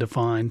expected to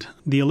find.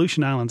 The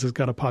Aleutian Islands has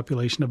got a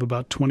population of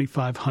about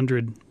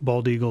 2,500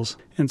 bald eagles,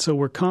 and so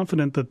we're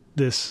confident that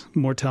this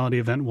mortality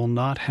event will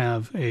not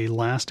have a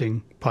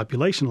lasting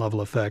population-level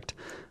effect.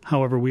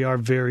 However, we are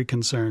very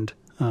concerned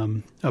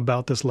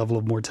about this level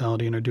of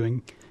mortality and are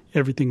doing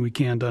everything we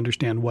can to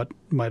understand what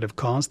might have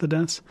caused the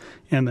deaths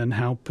and then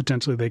how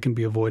potentially they can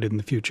be avoided in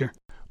the future.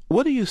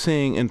 What are you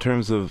seeing in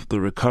terms of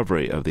the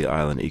recovery of the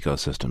island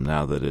ecosystem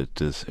now that it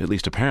is at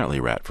least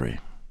apparently rat-free?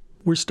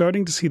 We're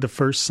starting to see the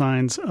first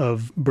signs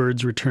of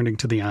birds returning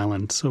to the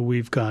island. So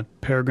we've got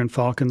peregrine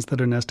falcons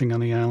that are nesting on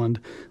the island,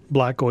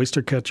 black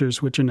oyster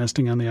catchers which are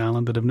nesting on the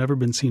island that have never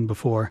been seen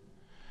before.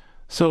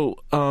 So,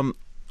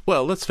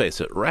 well, let's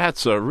face it,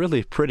 rats are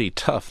really pretty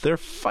tough. They're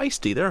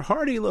feisty. They're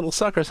hardy little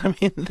suckers. I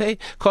mean, they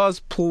cause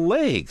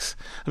plagues.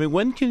 I mean,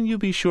 when can you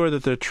be sure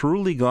that they're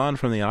truly gone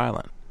from the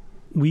island?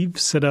 We've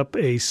set up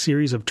a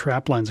series of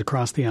trap lines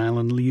across the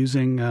island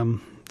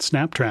using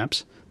snap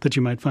traps that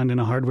you might find in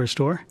a hardware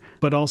store,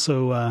 but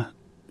also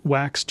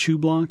wax chew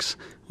blocks,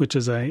 which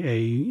is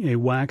a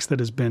wax that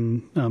has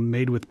been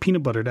made with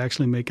peanut butter to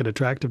actually make it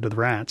attractive to the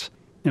rats.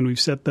 And we've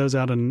set those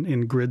out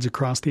in grids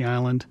across the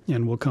island,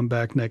 and we'll come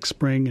back next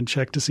spring and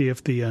check to see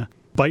if the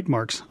bite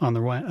marks on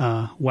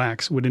the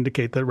wax would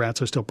indicate that rats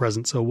are still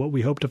present. So what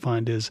we hope to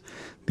find is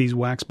these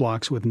wax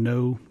blocks with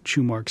no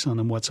chew marks on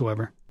them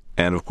whatsoever.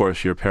 And, of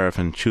course, your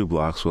paraffin chew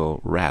blocks will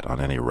rat on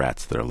any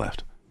rats that are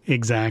left.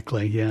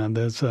 Exactly, yeah.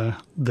 That's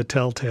the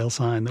telltale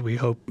sign that we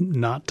hope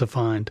not to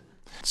find.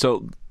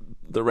 So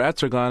the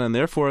rats are gone, and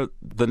therefore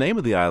the name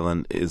of the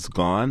island is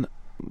gone.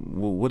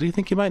 What do you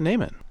think you might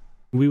name it?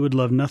 We would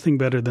love nothing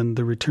better than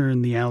to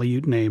return the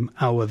Aleut name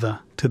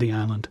Awatha to the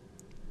island.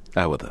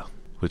 Awatha,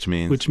 which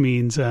means? Which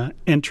means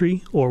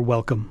entry or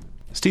welcome.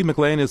 Steve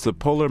McLean is the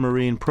Polar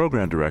Marine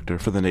Program Director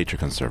for the Nature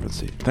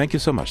Conservancy. Thank you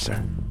so much,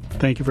 sir.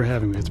 Thank you for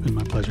having me. It's been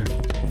my pleasure.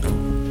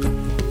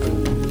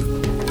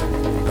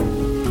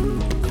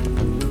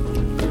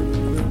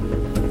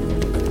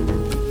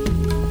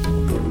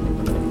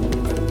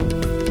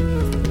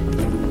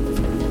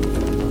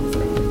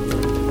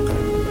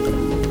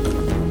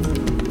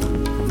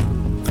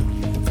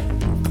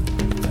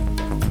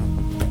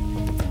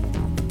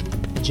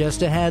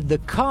 Just ahead, the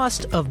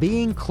cost of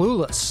being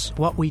clueless.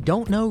 What we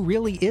don't know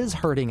really is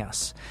hurting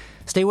us.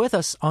 Stay with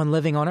us on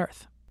Living on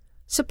Earth.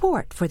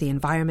 Support for the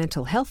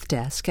Environmental Health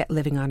Desk at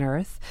Living on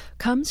Earth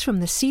comes from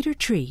the Cedar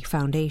Tree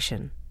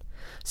Foundation.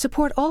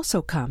 Support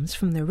also comes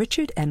from the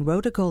Richard and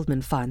Rhoda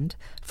Goldman Fund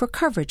for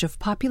coverage of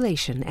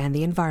population and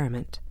the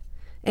environment,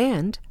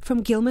 and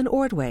from Gilman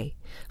Ordway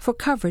for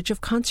coverage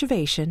of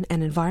conservation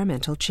and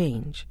environmental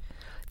change.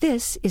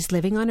 This is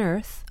Living on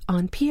Earth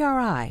on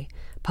PRI,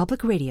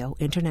 Public Radio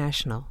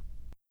International.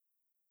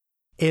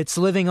 It's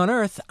Living on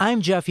Earth.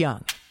 I'm Jeff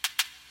Young.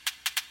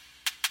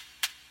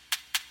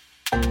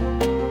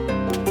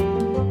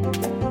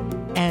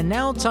 And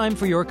now time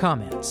for your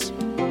comments.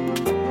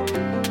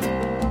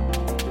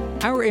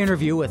 Our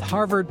interview with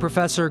Harvard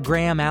professor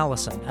Graham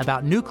Allison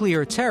about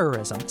nuclear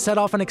terrorism set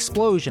off an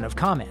explosion of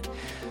comment.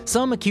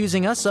 Some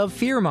accusing us of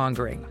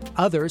fear-mongering,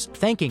 others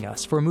thanking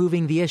us for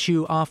moving the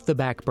issue off the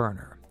back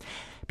burner.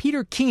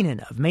 Peter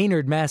Keenan of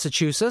Maynard,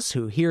 Massachusetts,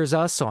 who hears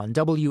us on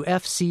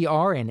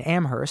WFCR in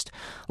Amherst,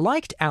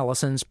 liked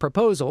Allison's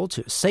proposal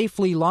to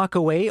safely lock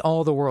away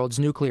all the world's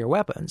nuclear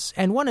weapons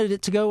and wanted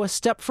it to go a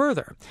step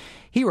further.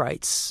 He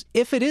writes,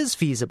 if it is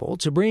feasible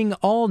to bring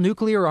all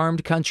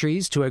nuclear-armed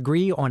countries to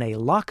agree on a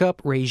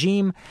lock-up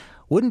regime,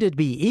 wouldn't it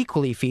be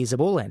equally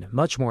feasible and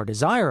much more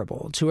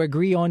desirable to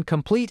agree on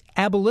complete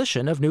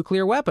abolition of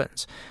nuclear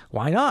weapons?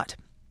 Why not?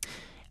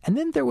 And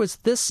then there was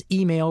this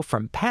email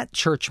from Pat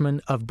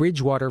Churchman of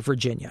Bridgewater,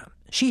 Virginia.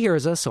 She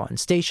hears us on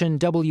station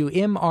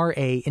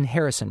WMRA in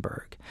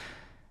Harrisonburg.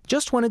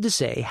 Just wanted to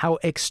say how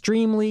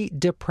extremely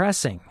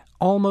depressing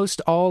almost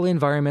all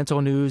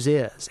environmental news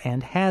is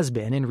and has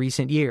been in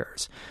recent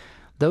years.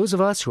 Those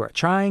of us who are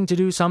trying to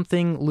do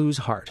something lose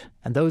heart,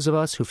 and those of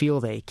us who feel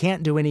they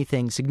can't do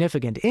anything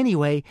significant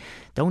anyway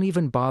don't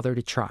even bother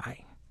to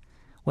try.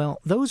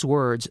 Well, those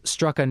words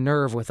struck a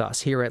nerve with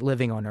us here at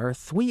Living on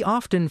Earth. We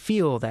often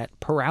feel that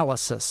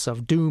paralysis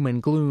of doom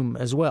and gloom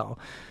as well.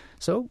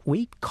 So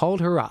we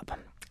called her up.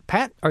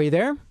 Pat, are you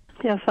there?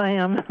 Yes, I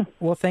am.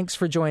 Well, thanks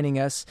for joining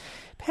us.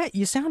 Pat,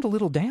 you sound a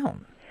little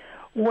down.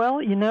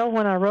 Well, you know,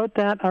 when I wrote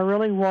that, I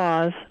really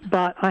was,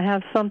 but I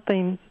have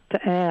something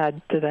to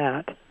add to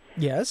that.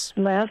 Yes?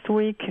 Last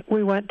week,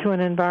 we went to an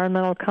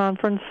environmental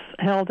conference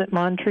held at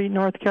Montreat,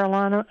 North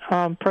Carolina,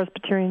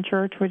 Presbyterian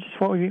Church, which is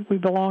what we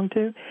belong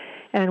to.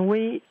 And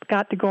we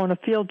got to go on a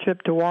field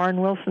trip to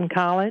Warren Wilson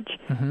College,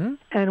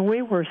 and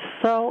we were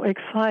so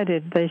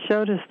excited. They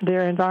showed us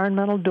their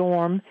environmental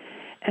dorm,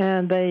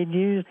 and they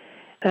used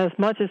as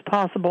much as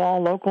possible all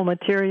local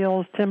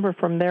materials, timber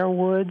from their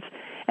woods,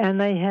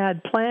 and they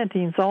had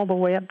plantings all the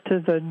way up to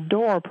the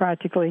door,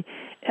 practically,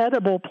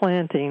 edible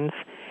plantings.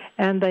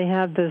 And they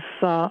have this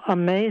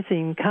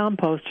amazing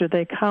composter.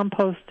 They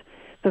compost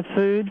the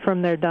food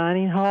from their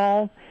dining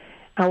hall.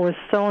 I was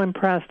so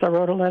impressed. I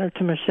wrote a letter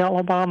to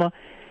Michelle Obama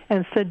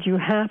and said, you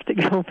have to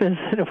go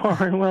visit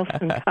Warren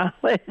Wilson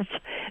College.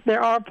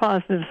 There are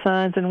positive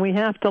signs, and we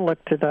have to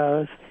look to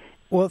those.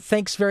 Well,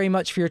 thanks very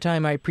much for your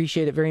time. I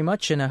appreciate it very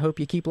much, and I hope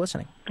you keep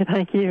listening.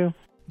 Thank you.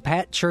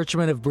 Pat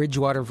Churchman of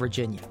Bridgewater,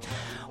 Virginia.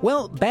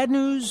 Well, bad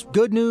news,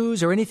 good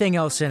news, or anything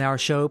else in our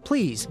show,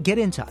 please get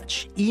in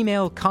touch.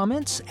 Email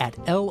comments at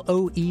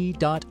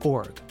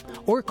loe.org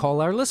or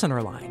call our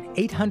listener line,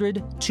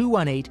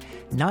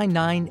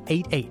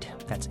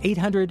 800-218-9988. That's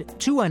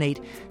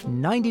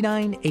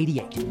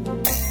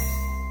 800-218-9988.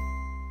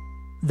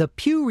 The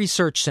Pew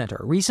Research Center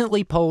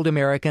recently polled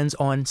Americans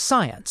on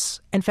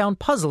science and found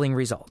puzzling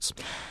results.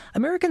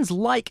 Americans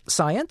like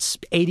science.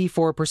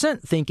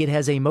 84% think it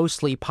has a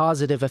mostly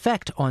positive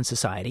effect on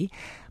society,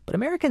 but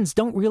Americans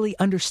don't really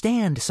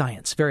understand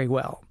science very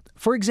well.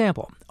 For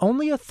example,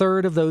 only a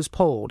third of those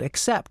polled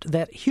accept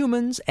that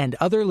humans and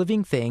other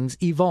living things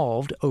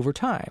evolved over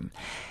time,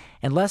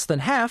 and less than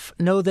half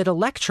know that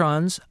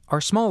electrons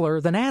are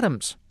smaller than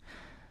atoms.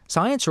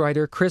 Science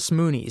writer Chris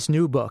Mooney's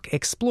new book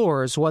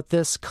explores what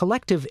this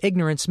collective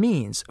ignorance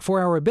means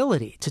for our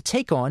ability to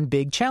take on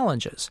big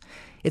challenges.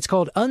 It's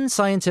called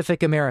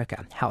Unscientific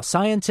America, How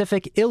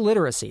Scientific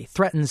Illiteracy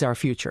Threatens Our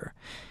Future.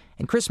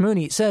 And Chris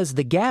Mooney says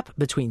the gap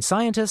between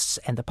scientists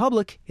and the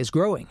public is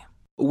growing.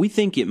 We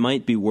think it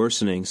might be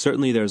worsening.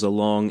 Certainly there's a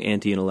long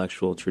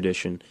anti-intellectual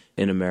tradition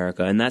in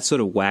America, and that sort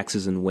of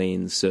waxes and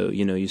wanes. So,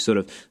 you sort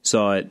of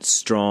saw it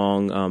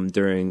strong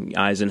during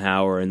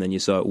Eisenhower, and then you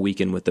saw it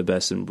weaken with the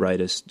best and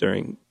brightest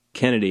during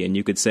Kennedy. And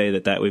you could say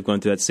that we've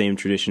gone through that same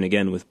tradition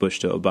again with Bush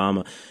to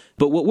Obama.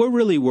 But what we're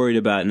really worried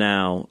about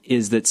now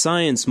is that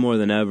science, more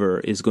than ever,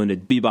 is going to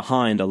be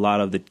behind a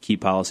lot of the key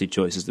policy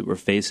choices that we're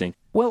facing.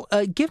 Well,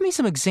 give me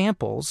some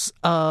examples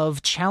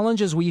of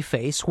challenges we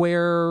face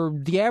where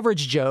the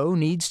average Joe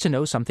needs to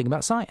know something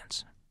about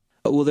science.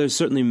 Well, there's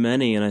certainly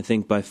many, and I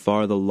think by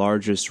far the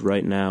largest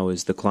right now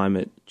is the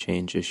climate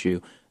change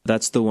issue.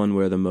 That's the one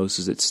where the most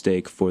is at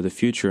stake for the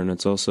future, and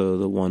it's also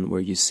the one where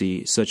you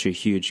see such a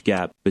huge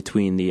gap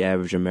between the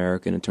average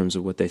American in terms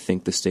of what they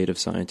think the state of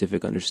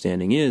scientific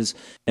understanding is,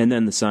 and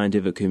then the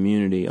scientific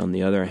community on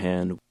the other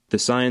hand. The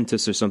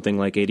scientists are something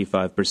like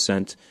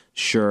 85%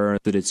 sure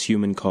that it's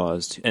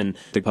human-caused, and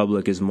the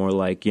public is more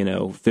like,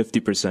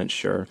 50%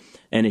 sure.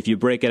 And if you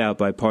break it out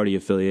by party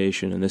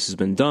affiliation, and this has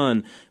been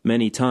done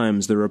many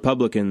times, the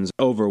Republicans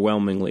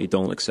overwhelmingly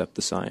don't accept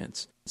the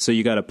science. So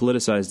you got a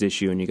politicized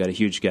issue, and you got a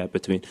huge gap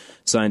between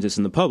scientists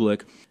and the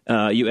public.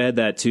 You add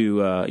that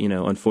to,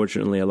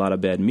 unfortunately, a lot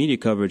of bad media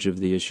coverage of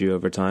the issue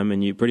over time,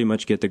 and you pretty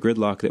much get the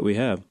gridlock that we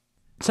have.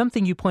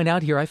 Something you point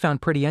out here I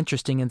found pretty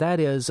interesting, and that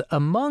is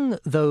among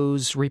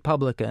those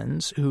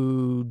Republicans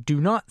who do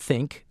not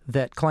think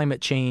that climate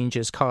change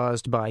is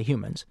caused by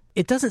humans,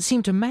 it doesn't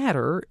seem to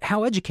matter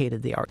how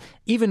educated they are.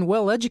 Even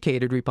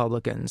well-educated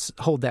Republicans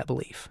hold that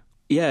belief.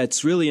 Yeah,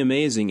 it's really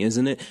amazing,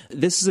 isn't it?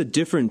 This is a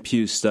different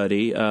Pew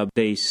study.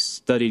 They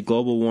studied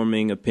global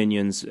warming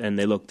opinions, and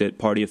they looked at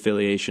party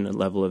affiliation and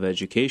level of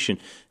education.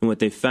 And what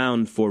they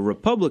found for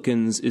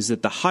Republicans is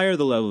that the higher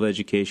the level of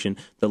education,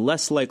 the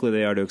less likely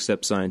they are to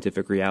accept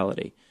scientific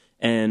reality.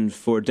 And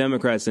for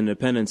Democrats and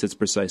independents, it's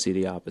precisely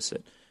the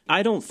opposite.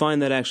 I don't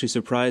find that actually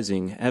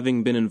surprising,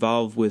 having been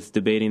involved with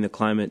debating the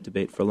climate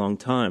debate for a long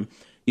time.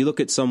 You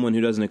look at someone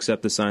who doesn't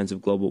accept the science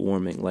of global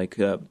warming, like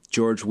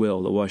George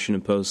Will, the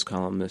Washington Post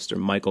columnist, or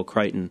Michael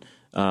Crichton,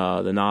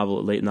 the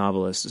late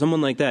novelist,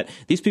 someone like that.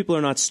 These people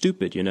are not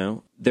stupid,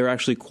 They're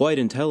actually quite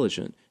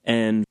intelligent.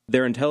 And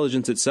their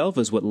intelligence itself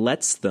is what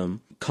lets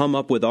them come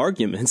up with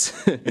arguments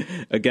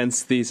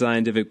against the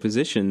scientific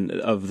position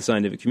of the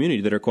scientific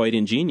community that are quite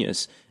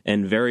ingenious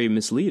and very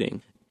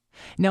misleading.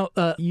 Now,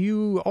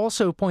 you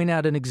also point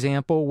out an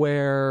example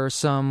where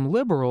some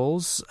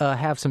liberals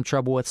have some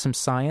trouble with some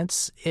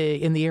science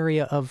in the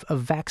area of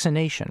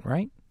vaccination,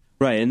 right?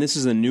 Right, and this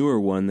is a newer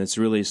one that's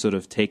really sort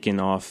of taken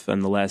off in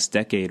the last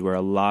decade, where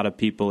a lot of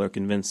people are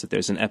convinced that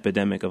there's an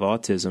epidemic of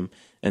autism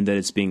and that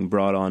it's being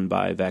brought on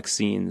by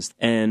vaccines.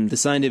 And the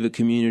scientific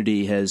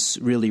community has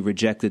really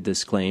rejected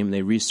this claim.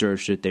 They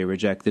researched it, they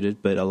rejected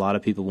it, but a lot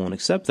of people won't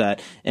accept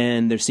that.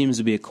 And there seems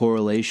to be a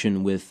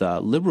correlation with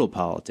liberal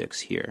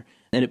politics here.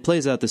 And it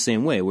plays out the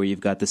same way, where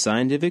you've got the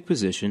scientific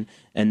position,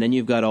 and then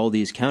you've got all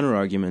these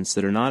counter-arguments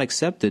that are not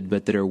accepted,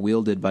 but that are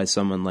wielded by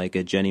someone like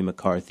a Jenny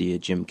McCarthy, a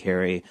Jim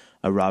Carrey,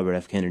 a Robert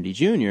F. Kennedy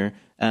Jr.,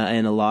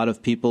 and a lot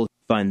of people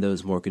find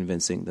those more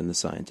convincing than the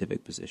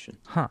scientific position.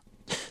 Huh.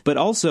 But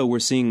also we're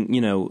seeing,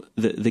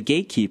 the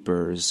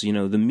gatekeepers,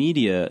 the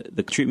media,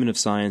 the treatment of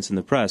science in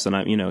the press. And,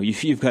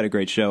 you've got a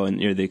great show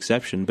and you're the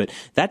exception, but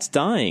that's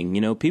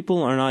dying.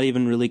 People are not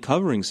even really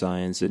covering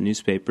science at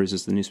newspapers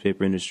as the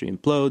newspaper industry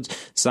implodes.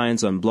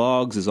 Science on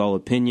blogs is all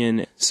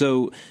opinion.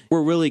 So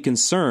we're really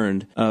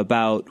concerned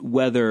about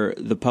whether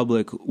the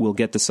public will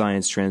get the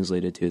science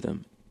translated to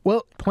them.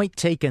 Well, point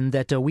taken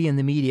that we in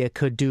the media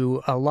could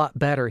do a lot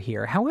better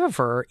here.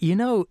 However,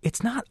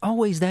 it's not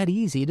always that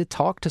easy to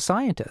talk to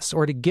scientists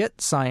or to get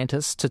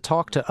scientists to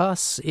talk to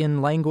us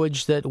in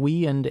language that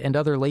we and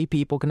other lay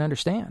people can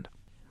understand.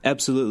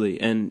 Absolutely.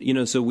 And,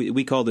 so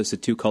we call this a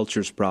two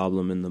cultures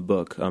problem in the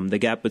book. The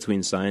gap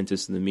between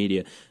scientists and the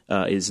media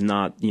is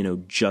not,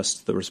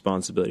 just the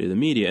responsibility of the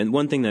media. And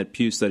one thing that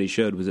Pew study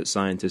showed was that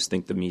scientists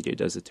think the media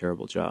does a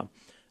terrible job.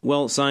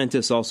 Well,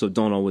 scientists also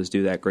don't always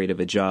do that great of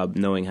a job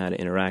knowing how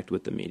to interact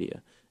with the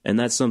media. And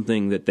that's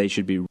something that they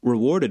should be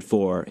rewarded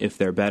for if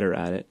they're better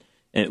at it.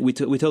 And we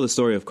tell the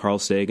story of Carl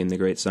Sagan, the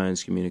great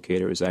science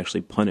communicator, who was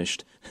actually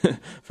punished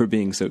for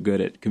being so good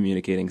at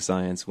communicating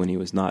science when he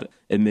was not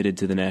admitted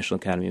to the National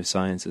Academy of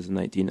Sciences in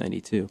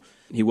 1992.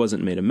 He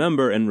wasn't made a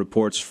member, and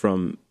reports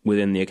from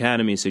within the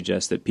Academy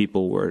suggest that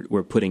people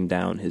were putting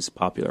down his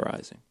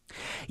popularizing.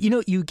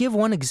 You give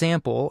one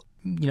example.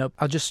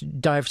 I'll just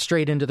dive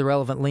straight into the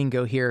relevant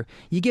lingo here.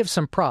 You give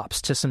some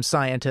props to some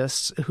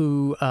scientists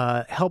who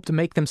helped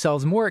make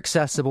themselves more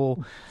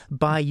accessible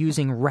by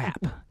using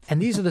rap.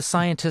 And these are the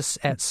scientists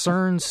at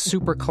CERN's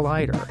Super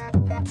Collider.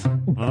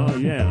 Oh,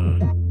 yeah.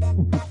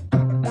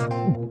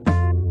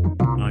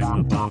 I'm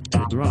about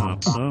to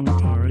drop some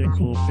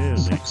particle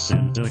physics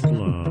in the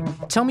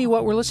club. Tell me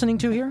what we're listening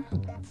to here.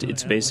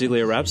 It's basically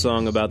a rap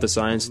song about the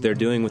science they're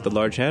doing with the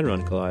Large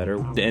Hadron Collider.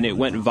 And it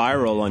went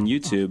viral on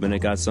YouTube, and it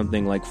got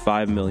something like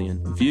 5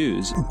 million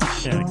views.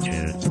 Check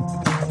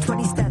it.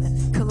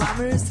 27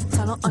 kilometers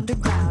tunnel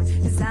underground,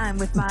 designed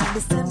with mind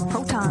to send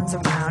protons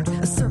around.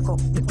 A circle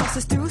that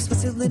crosses through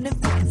Switzerland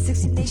and France.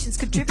 60 nations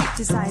contribute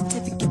to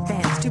scientific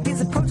advance. 2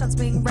 beams of protons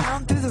swing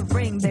round through the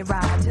ring they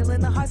ride, till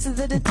in the hearts of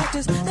the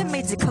detectors that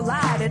made it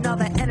collide, and all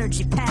that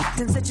energy packed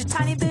in such a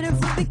tiny bit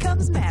of room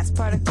becomes mass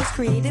particles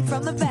created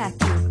from the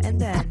vacuum. And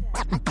then,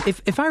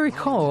 if I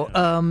recall,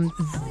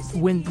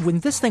 when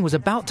this thing was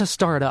about to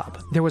start up,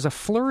 there was a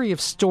flurry of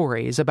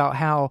stories about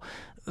how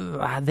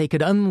they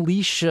could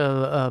unleash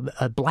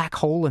a black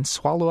hole and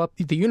swallow up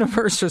the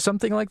universe or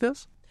something like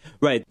this?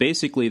 Right.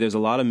 Basically, there's a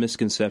lot of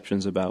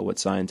misconceptions about what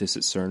scientists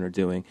at CERN are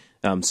doing,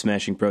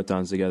 smashing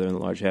protons together in the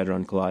Large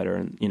Hadron Collider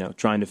and,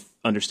 trying to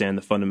understand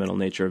the fundamental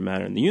nature of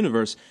matter in the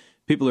universe.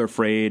 People are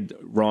afraid,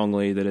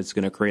 wrongly, that it's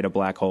going to create a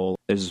black hole.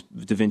 There's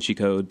Da Vinci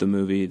Code, the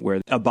movie, where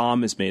a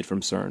bomb is made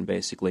from CERN,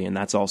 basically, and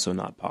that's also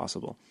not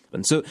possible.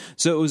 And so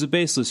it was a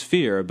baseless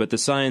fear, but the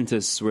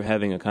scientists were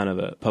having a kind of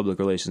a public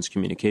relations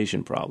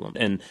communication problem.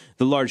 And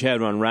the Large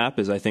Hadron Rap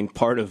is, I think,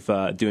 part of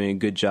doing a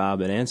good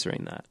job at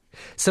answering that.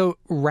 So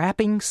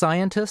rapping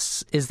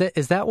scientists, is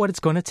that what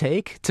it's going to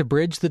take to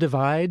bridge the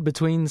divide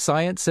between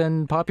science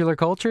and popular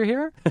culture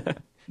here?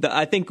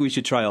 I think we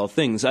should try all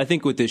things. I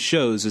think what this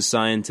shows is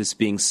scientists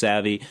being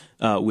savvy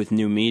with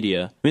new media.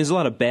 I mean, there's a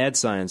lot of bad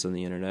science on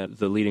the internet.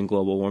 The leading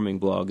global warming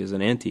blog is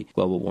an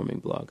anti-global warming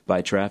blog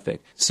by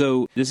traffic.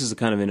 So this is the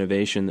kind of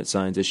innovation that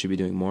scientists should be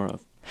doing more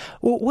of.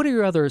 Well, what are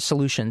your other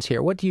solutions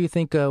here? What do you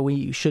think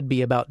we should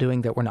be about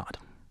doing that we're not?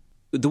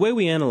 The way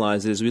we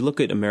analyze it is we look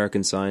at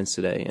American science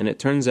today, and it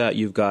turns out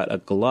you've got a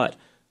glut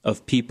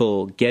of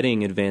people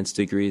getting advanced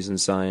degrees in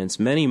science,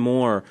 many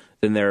more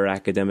than there are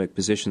academic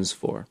positions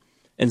for.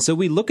 And so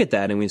we look at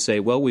that and we say,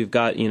 well, we've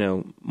got,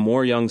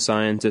 more young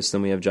scientists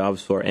than we have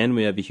jobs for, and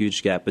we have a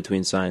huge gap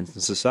between science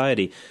and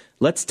society.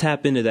 Let's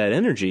tap into that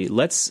energy.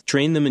 Let's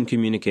train them in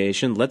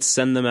communication. Let's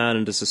send them out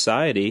into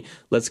society.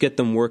 Let's get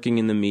them working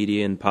in the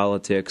media and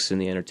politics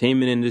and the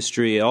entertainment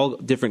industry, all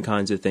different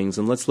kinds of things.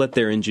 And let's let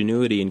their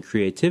ingenuity and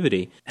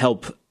creativity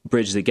help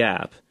bridge the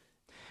gap.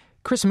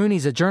 Chris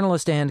Mooney's a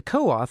journalist and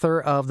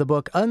co-author of the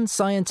book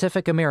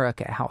Unscientific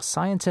America, How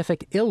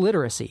Scientific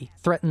Illiteracy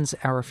Threatens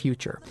Our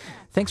Future.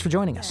 Thanks for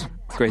joining us.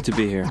 Great to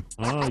be here.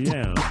 Oh,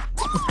 yeah.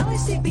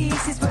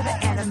 LCBs is where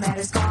the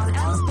antimatter's gone.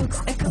 Alice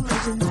books and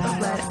collisions of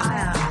lead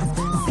ions.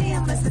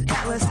 CMS and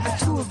Atlas are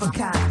two of a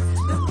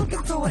kind. They're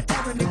looking for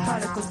whatever new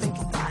particles they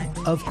can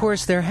find. Of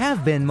course, there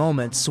have been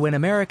moments when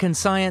American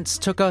science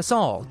took us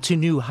all to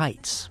new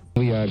heights.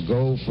 We are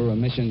go for a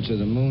mission to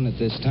the moon at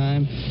this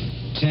time.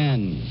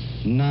 10,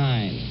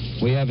 9.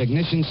 We have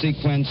ignition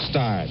sequence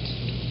start.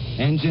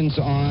 Engines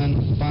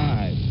on.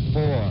 5,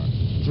 4,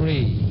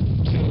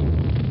 3,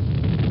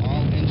 2.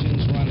 All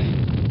engines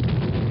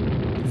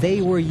running.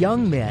 They were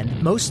young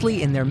men,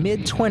 mostly in their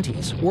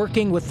mid-20s,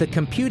 working with the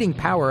computing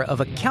power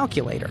of a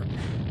calculator.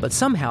 But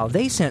somehow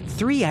they sent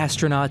 3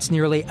 astronauts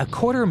nearly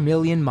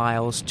 250,000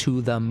 miles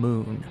to the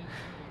moon.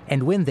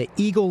 And when the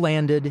Eagle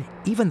landed,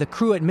 even the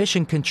crew at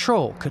Mission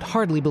Control could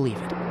hardly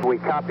believe it. We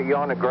copy you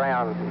on the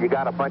ground. You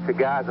got a bunch of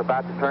guys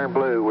about to turn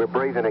blue. We're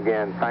breathing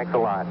again. Thanks a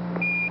lot.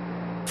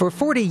 For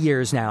 40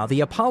 years now,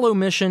 the Apollo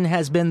mission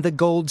has been the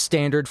gold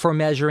standard for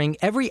measuring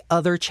every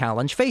other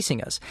challenge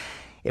facing us.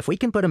 If we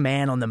can put a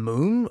man on the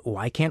moon,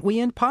 why can't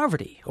we end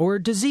poverty or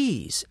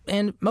disease?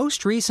 And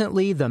most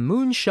recently, the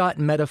moonshot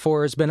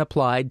metaphor has been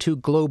applied to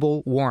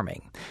global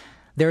warming.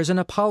 There's an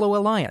Apollo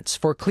Alliance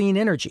for clean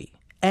energy.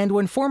 And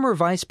when former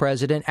Vice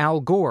President Al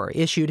Gore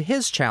issued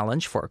his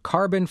challenge for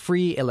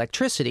carbon-free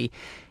electricity,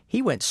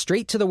 he went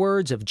straight to the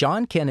words of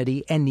John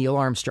Kennedy and Neil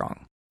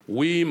Armstrong.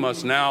 We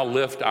must now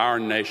lift our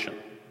nation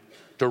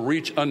to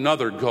reach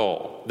another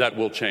goal that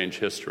will change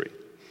history.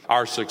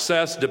 Our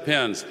success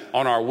depends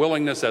on our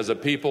willingness as a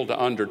people to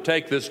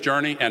undertake this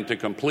journey and to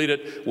complete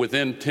it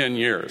within 10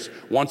 years.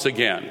 Once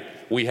again,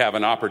 we have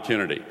an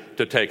opportunity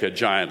to take a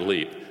giant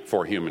leap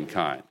for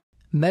humankind.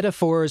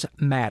 Metaphors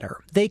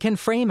matter. They can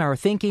frame our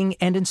thinking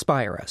and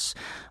inspire us.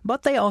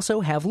 But they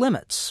also have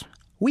limits.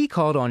 We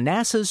called on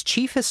NASA's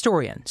chief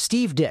historian,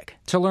 Steve Dick,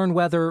 to learn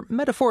whether,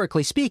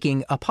 metaphorically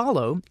speaking,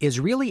 Apollo is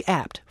really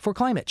apt for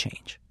climate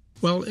change.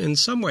 Well, in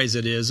some ways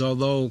it is,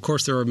 although, of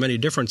course, there are many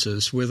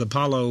differences. With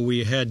Apollo,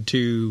 we had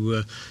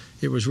to,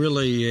 it was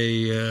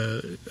really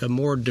a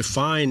more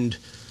defined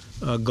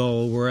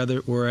goal,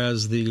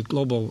 whereas the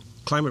global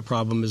climate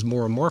problem is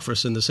more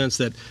amorphous in the sense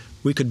that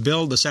we could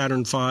build the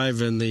Saturn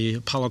V and the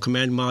Apollo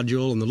Command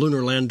Module and the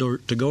lunar lander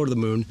to go to the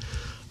moon,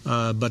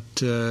 but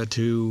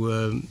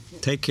to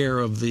take care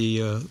of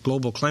the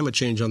global climate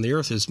change on the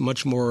Earth is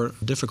much more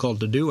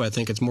difficult to do. I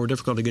think it's more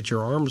difficult to get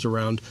your arms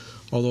around,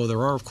 although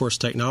there are, of course,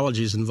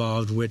 technologies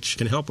involved which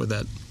can help with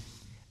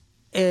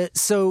that.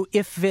 So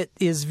if it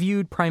is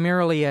viewed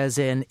primarily as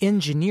an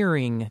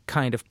engineering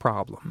kind of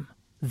problem,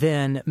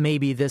 then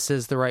maybe this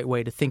is the right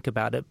way to think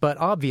about it. But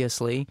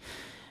obviously,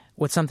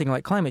 with something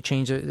like climate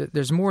change,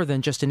 there's more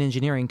than just an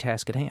engineering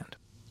task at hand.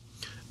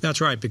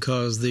 That's right,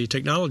 because the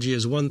technology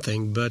is one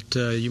thing, but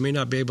you may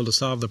not be able to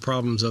solve the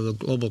problems of the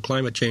global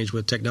climate change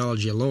with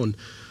technology alone.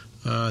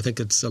 I think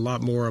it's a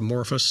lot more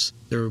amorphous.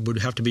 There would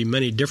have to be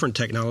many different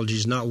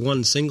technologies, not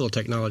one single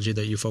technology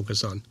that you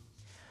focus on.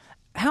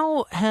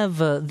 How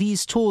have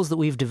these tools that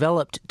we've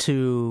developed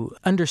to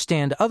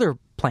understand other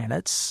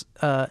planets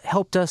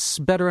helped us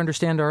better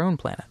understand our own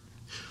planet?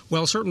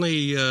 Well,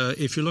 certainly,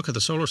 if you look at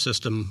the solar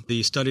system,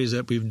 the studies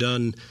that we've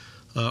done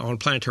on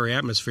planetary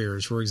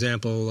atmospheres, for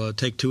example,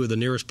 take two of the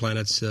nearest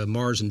planets,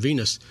 Mars and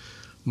Venus.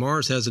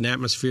 Mars has an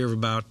atmosphere of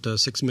about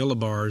 6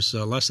 millibars,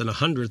 less than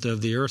 100th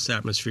of the Earth's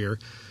atmosphere,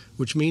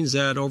 which means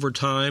that over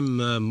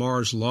time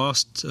Mars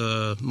lost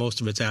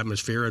most of its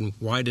atmosphere. And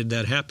why did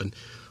that happen?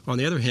 On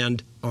the other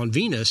hand, on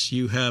Venus,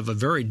 you have a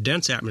very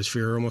dense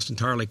atmosphere, almost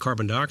entirely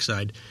carbon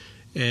dioxide,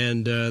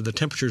 and the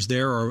temperatures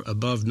there are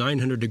above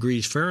 900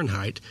 degrees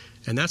Fahrenheit,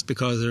 and that's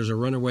because there's a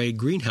runaway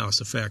greenhouse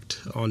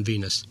effect on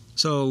Venus.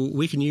 So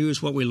we can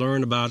use what we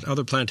learn about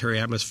other planetary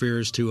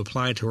atmospheres to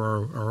apply to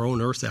our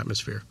own Earth's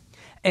atmosphere.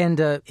 And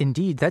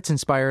indeed, that's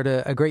inspired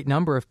a great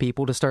number of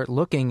people to start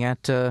looking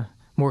at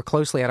more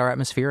closely at our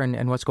atmosphere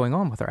and what's going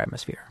on with our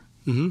atmosphere.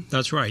 Mm-hmm.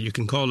 That's right. You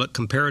can call it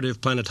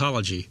comparative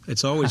planetology.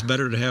 It's always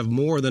better to have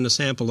more than a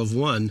sample of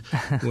one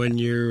when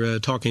you're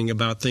talking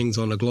about things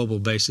on a global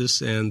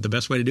basis, and the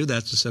best way to do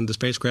that is to send the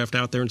spacecraft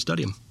out there and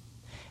study them.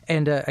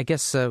 And I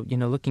guess,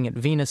 looking at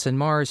Venus and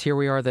Mars, here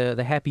we are,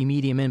 the happy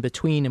medium in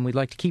between, and we'd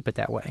like to keep it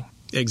that way.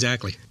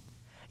 Exactly.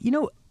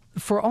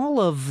 For all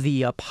of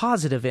the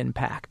positive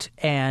impact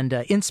and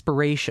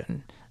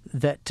inspiration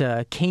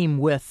that came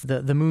with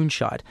the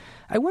moonshot,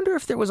 I wonder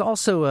if there was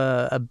also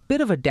a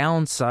bit of a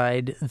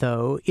downside,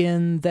 though,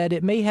 in that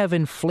it may have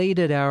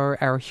inflated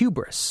our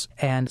hubris,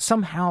 and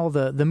somehow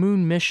the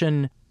moon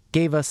mission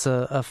gave us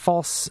a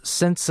false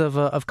sense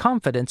of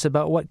confidence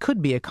about what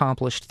could be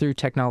accomplished through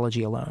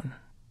technology alone.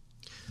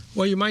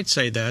 Well, you might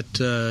say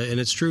that, and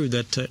it's true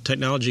that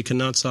technology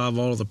cannot solve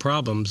all of the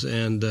problems,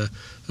 and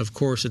of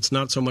course it's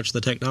not so much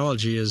the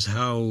technology as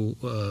how,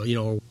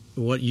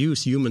 what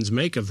use humans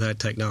make of that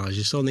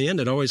technology. So in the end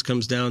it always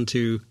comes down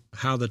to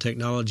how the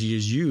technology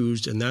is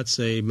used, and that's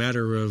a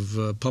matter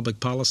of public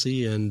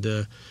policy, and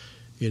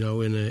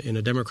in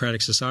a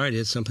democratic society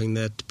it's something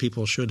that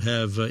people should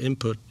have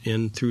input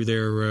in through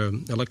their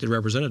elected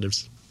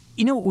representatives.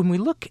 When we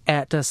look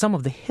at some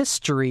of the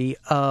history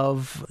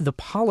of the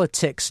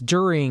politics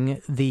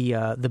during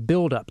the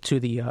build-up to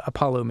the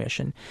Apollo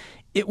mission,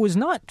 it was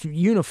not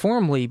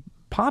uniformly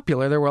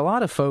popular. There were a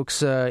lot of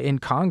folks in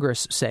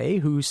Congress, say,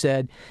 who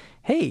said,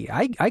 hey,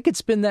 I could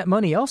spend that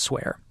money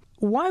elsewhere.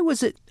 Why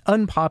was it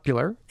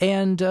unpopular,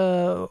 and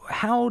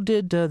how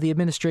did the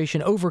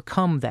administration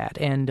overcome that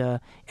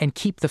and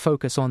keep the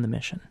focus on the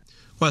mission?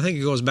 Well, I think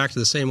it goes back to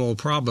the same old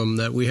problem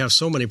that we have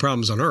so many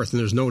problems on Earth, and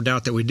there's no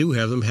doubt that we do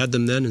have them, had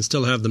them then and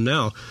still have them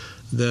now,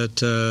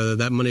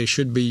 that money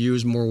should be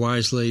used more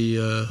wisely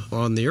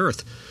on the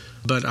Earth.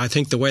 But I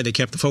think the way they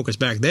kept the focus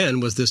back then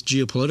was this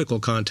geopolitical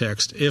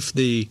context. If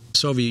the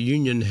Soviet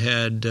Union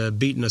had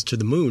beaten us to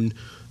the moon,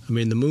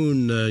 the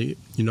moon,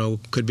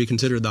 could be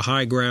considered the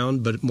high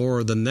ground, but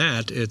more than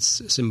that,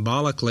 it's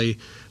symbolically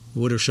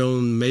would have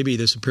shown maybe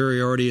the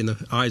superiority in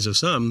the eyes of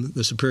some,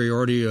 the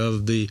superiority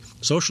of the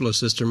socialist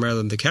system rather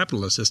than the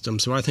capitalist system.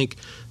 So I think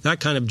that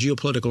kind of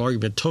geopolitical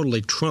argument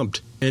totally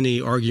trumped any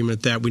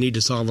argument that we need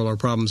to solve all our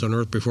problems on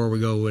Earth before we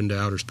go into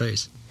outer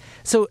space.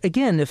 So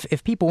again,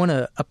 if people want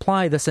to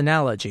apply this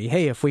analogy,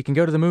 hey, if we can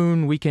go to the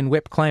moon, we can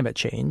whip climate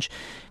change,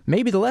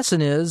 maybe the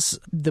lesson is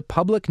the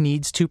public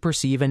needs to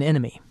perceive an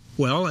enemy.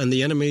 Well, and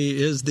the enemy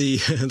is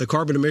the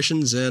carbon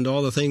emissions and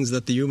all the things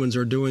that the humans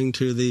are doing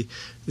to the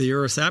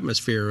Earth's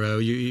atmosphere.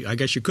 I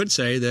guess you could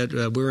say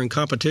that we're in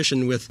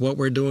competition with what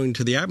we're doing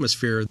to the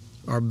atmosphere.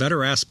 Our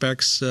better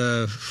aspects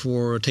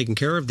for taking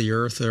care of the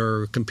Earth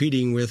are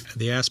competing with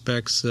the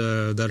aspects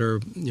that are,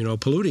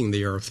 polluting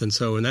the Earth. And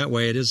so in that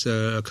way, it is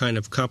a kind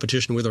of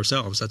competition with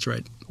ourselves. That's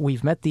right.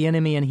 We've met the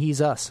enemy and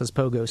he's us, as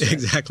Pogo said.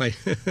 Exactly.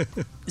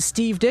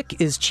 Steve Dick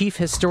is Chief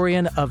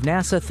Historian of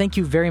NASA. Thank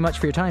you very much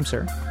for your time,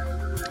 sir.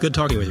 Good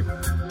talking with you.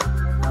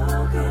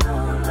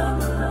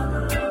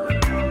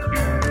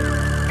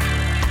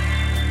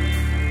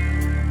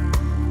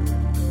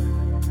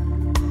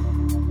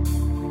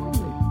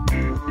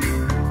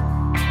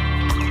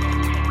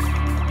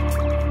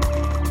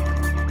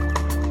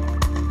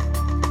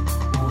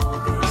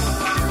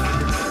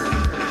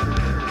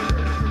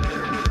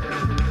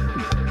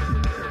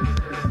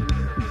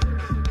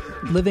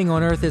 Living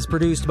on Earth is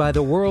produced by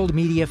the World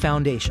Media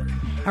Foundation.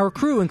 Our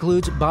crew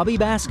includes Bobby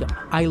Bascom,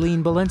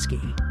 Eileen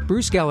Belinsky,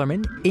 Bruce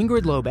Gellerman,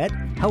 Ingrid Lobet,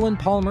 Helen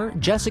Palmer,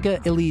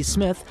 Jessica Elise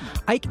Smith,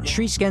 Ike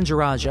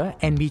Sriskanjaraja,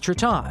 and Mitra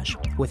Taj,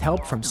 with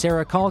help from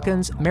Sarah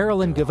Calkins,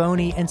 Marilyn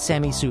Gavoni, and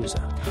Sammy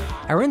Souza.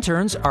 Our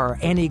interns are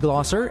Annie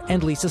Glosser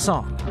and Lisa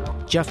Song.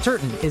 Jeff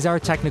Turton is our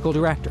technical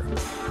director.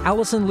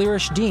 Allison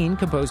Lirish-Dean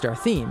composed our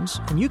themes,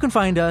 and you can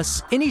find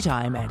us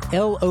anytime at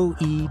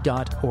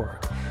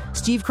loe.org.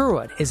 Steve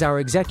Curwood is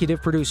our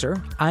executive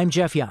producer. I'm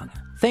Jeff Young.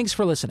 Thanks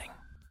for listening.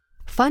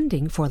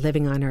 Funding for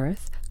Living on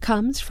Earth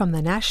comes from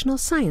the National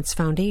Science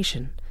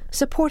Foundation,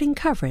 supporting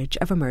coverage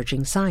of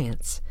emerging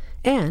science,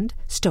 and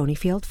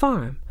Stonyfield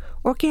Farm,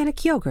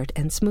 organic yogurt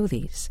and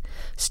smoothies.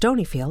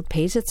 Stonyfield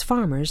pays its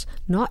farmers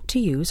not to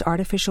use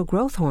artificial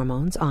growth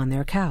hormones on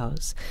their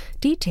cows.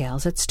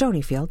 Details at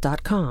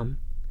stonyfield.com.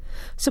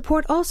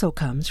 Support also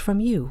comes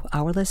from you,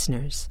 our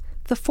listeners,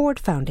 the Ford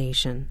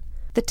Foundation,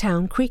 the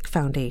Town Creek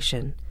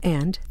Foundation,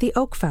 and the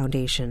Oak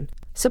Foundation,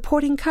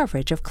 supporting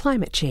coverage of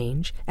climate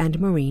change and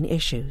marine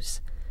issues.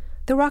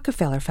 The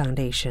Rockefeller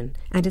Foundation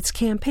and its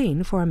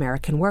campaign for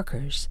American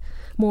workers.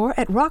 More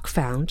at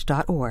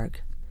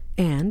rockfound.org.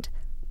 And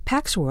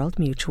Pax World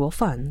Mutual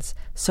Funds,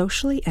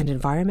 socially and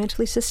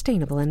environmentally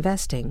sustainable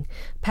investing.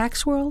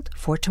 Pax World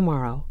for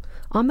tomorrow.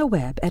 On the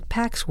web at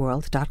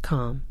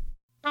paxworld.com.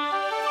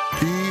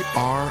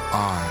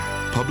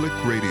 PRI,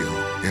 Public Radio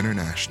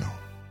International.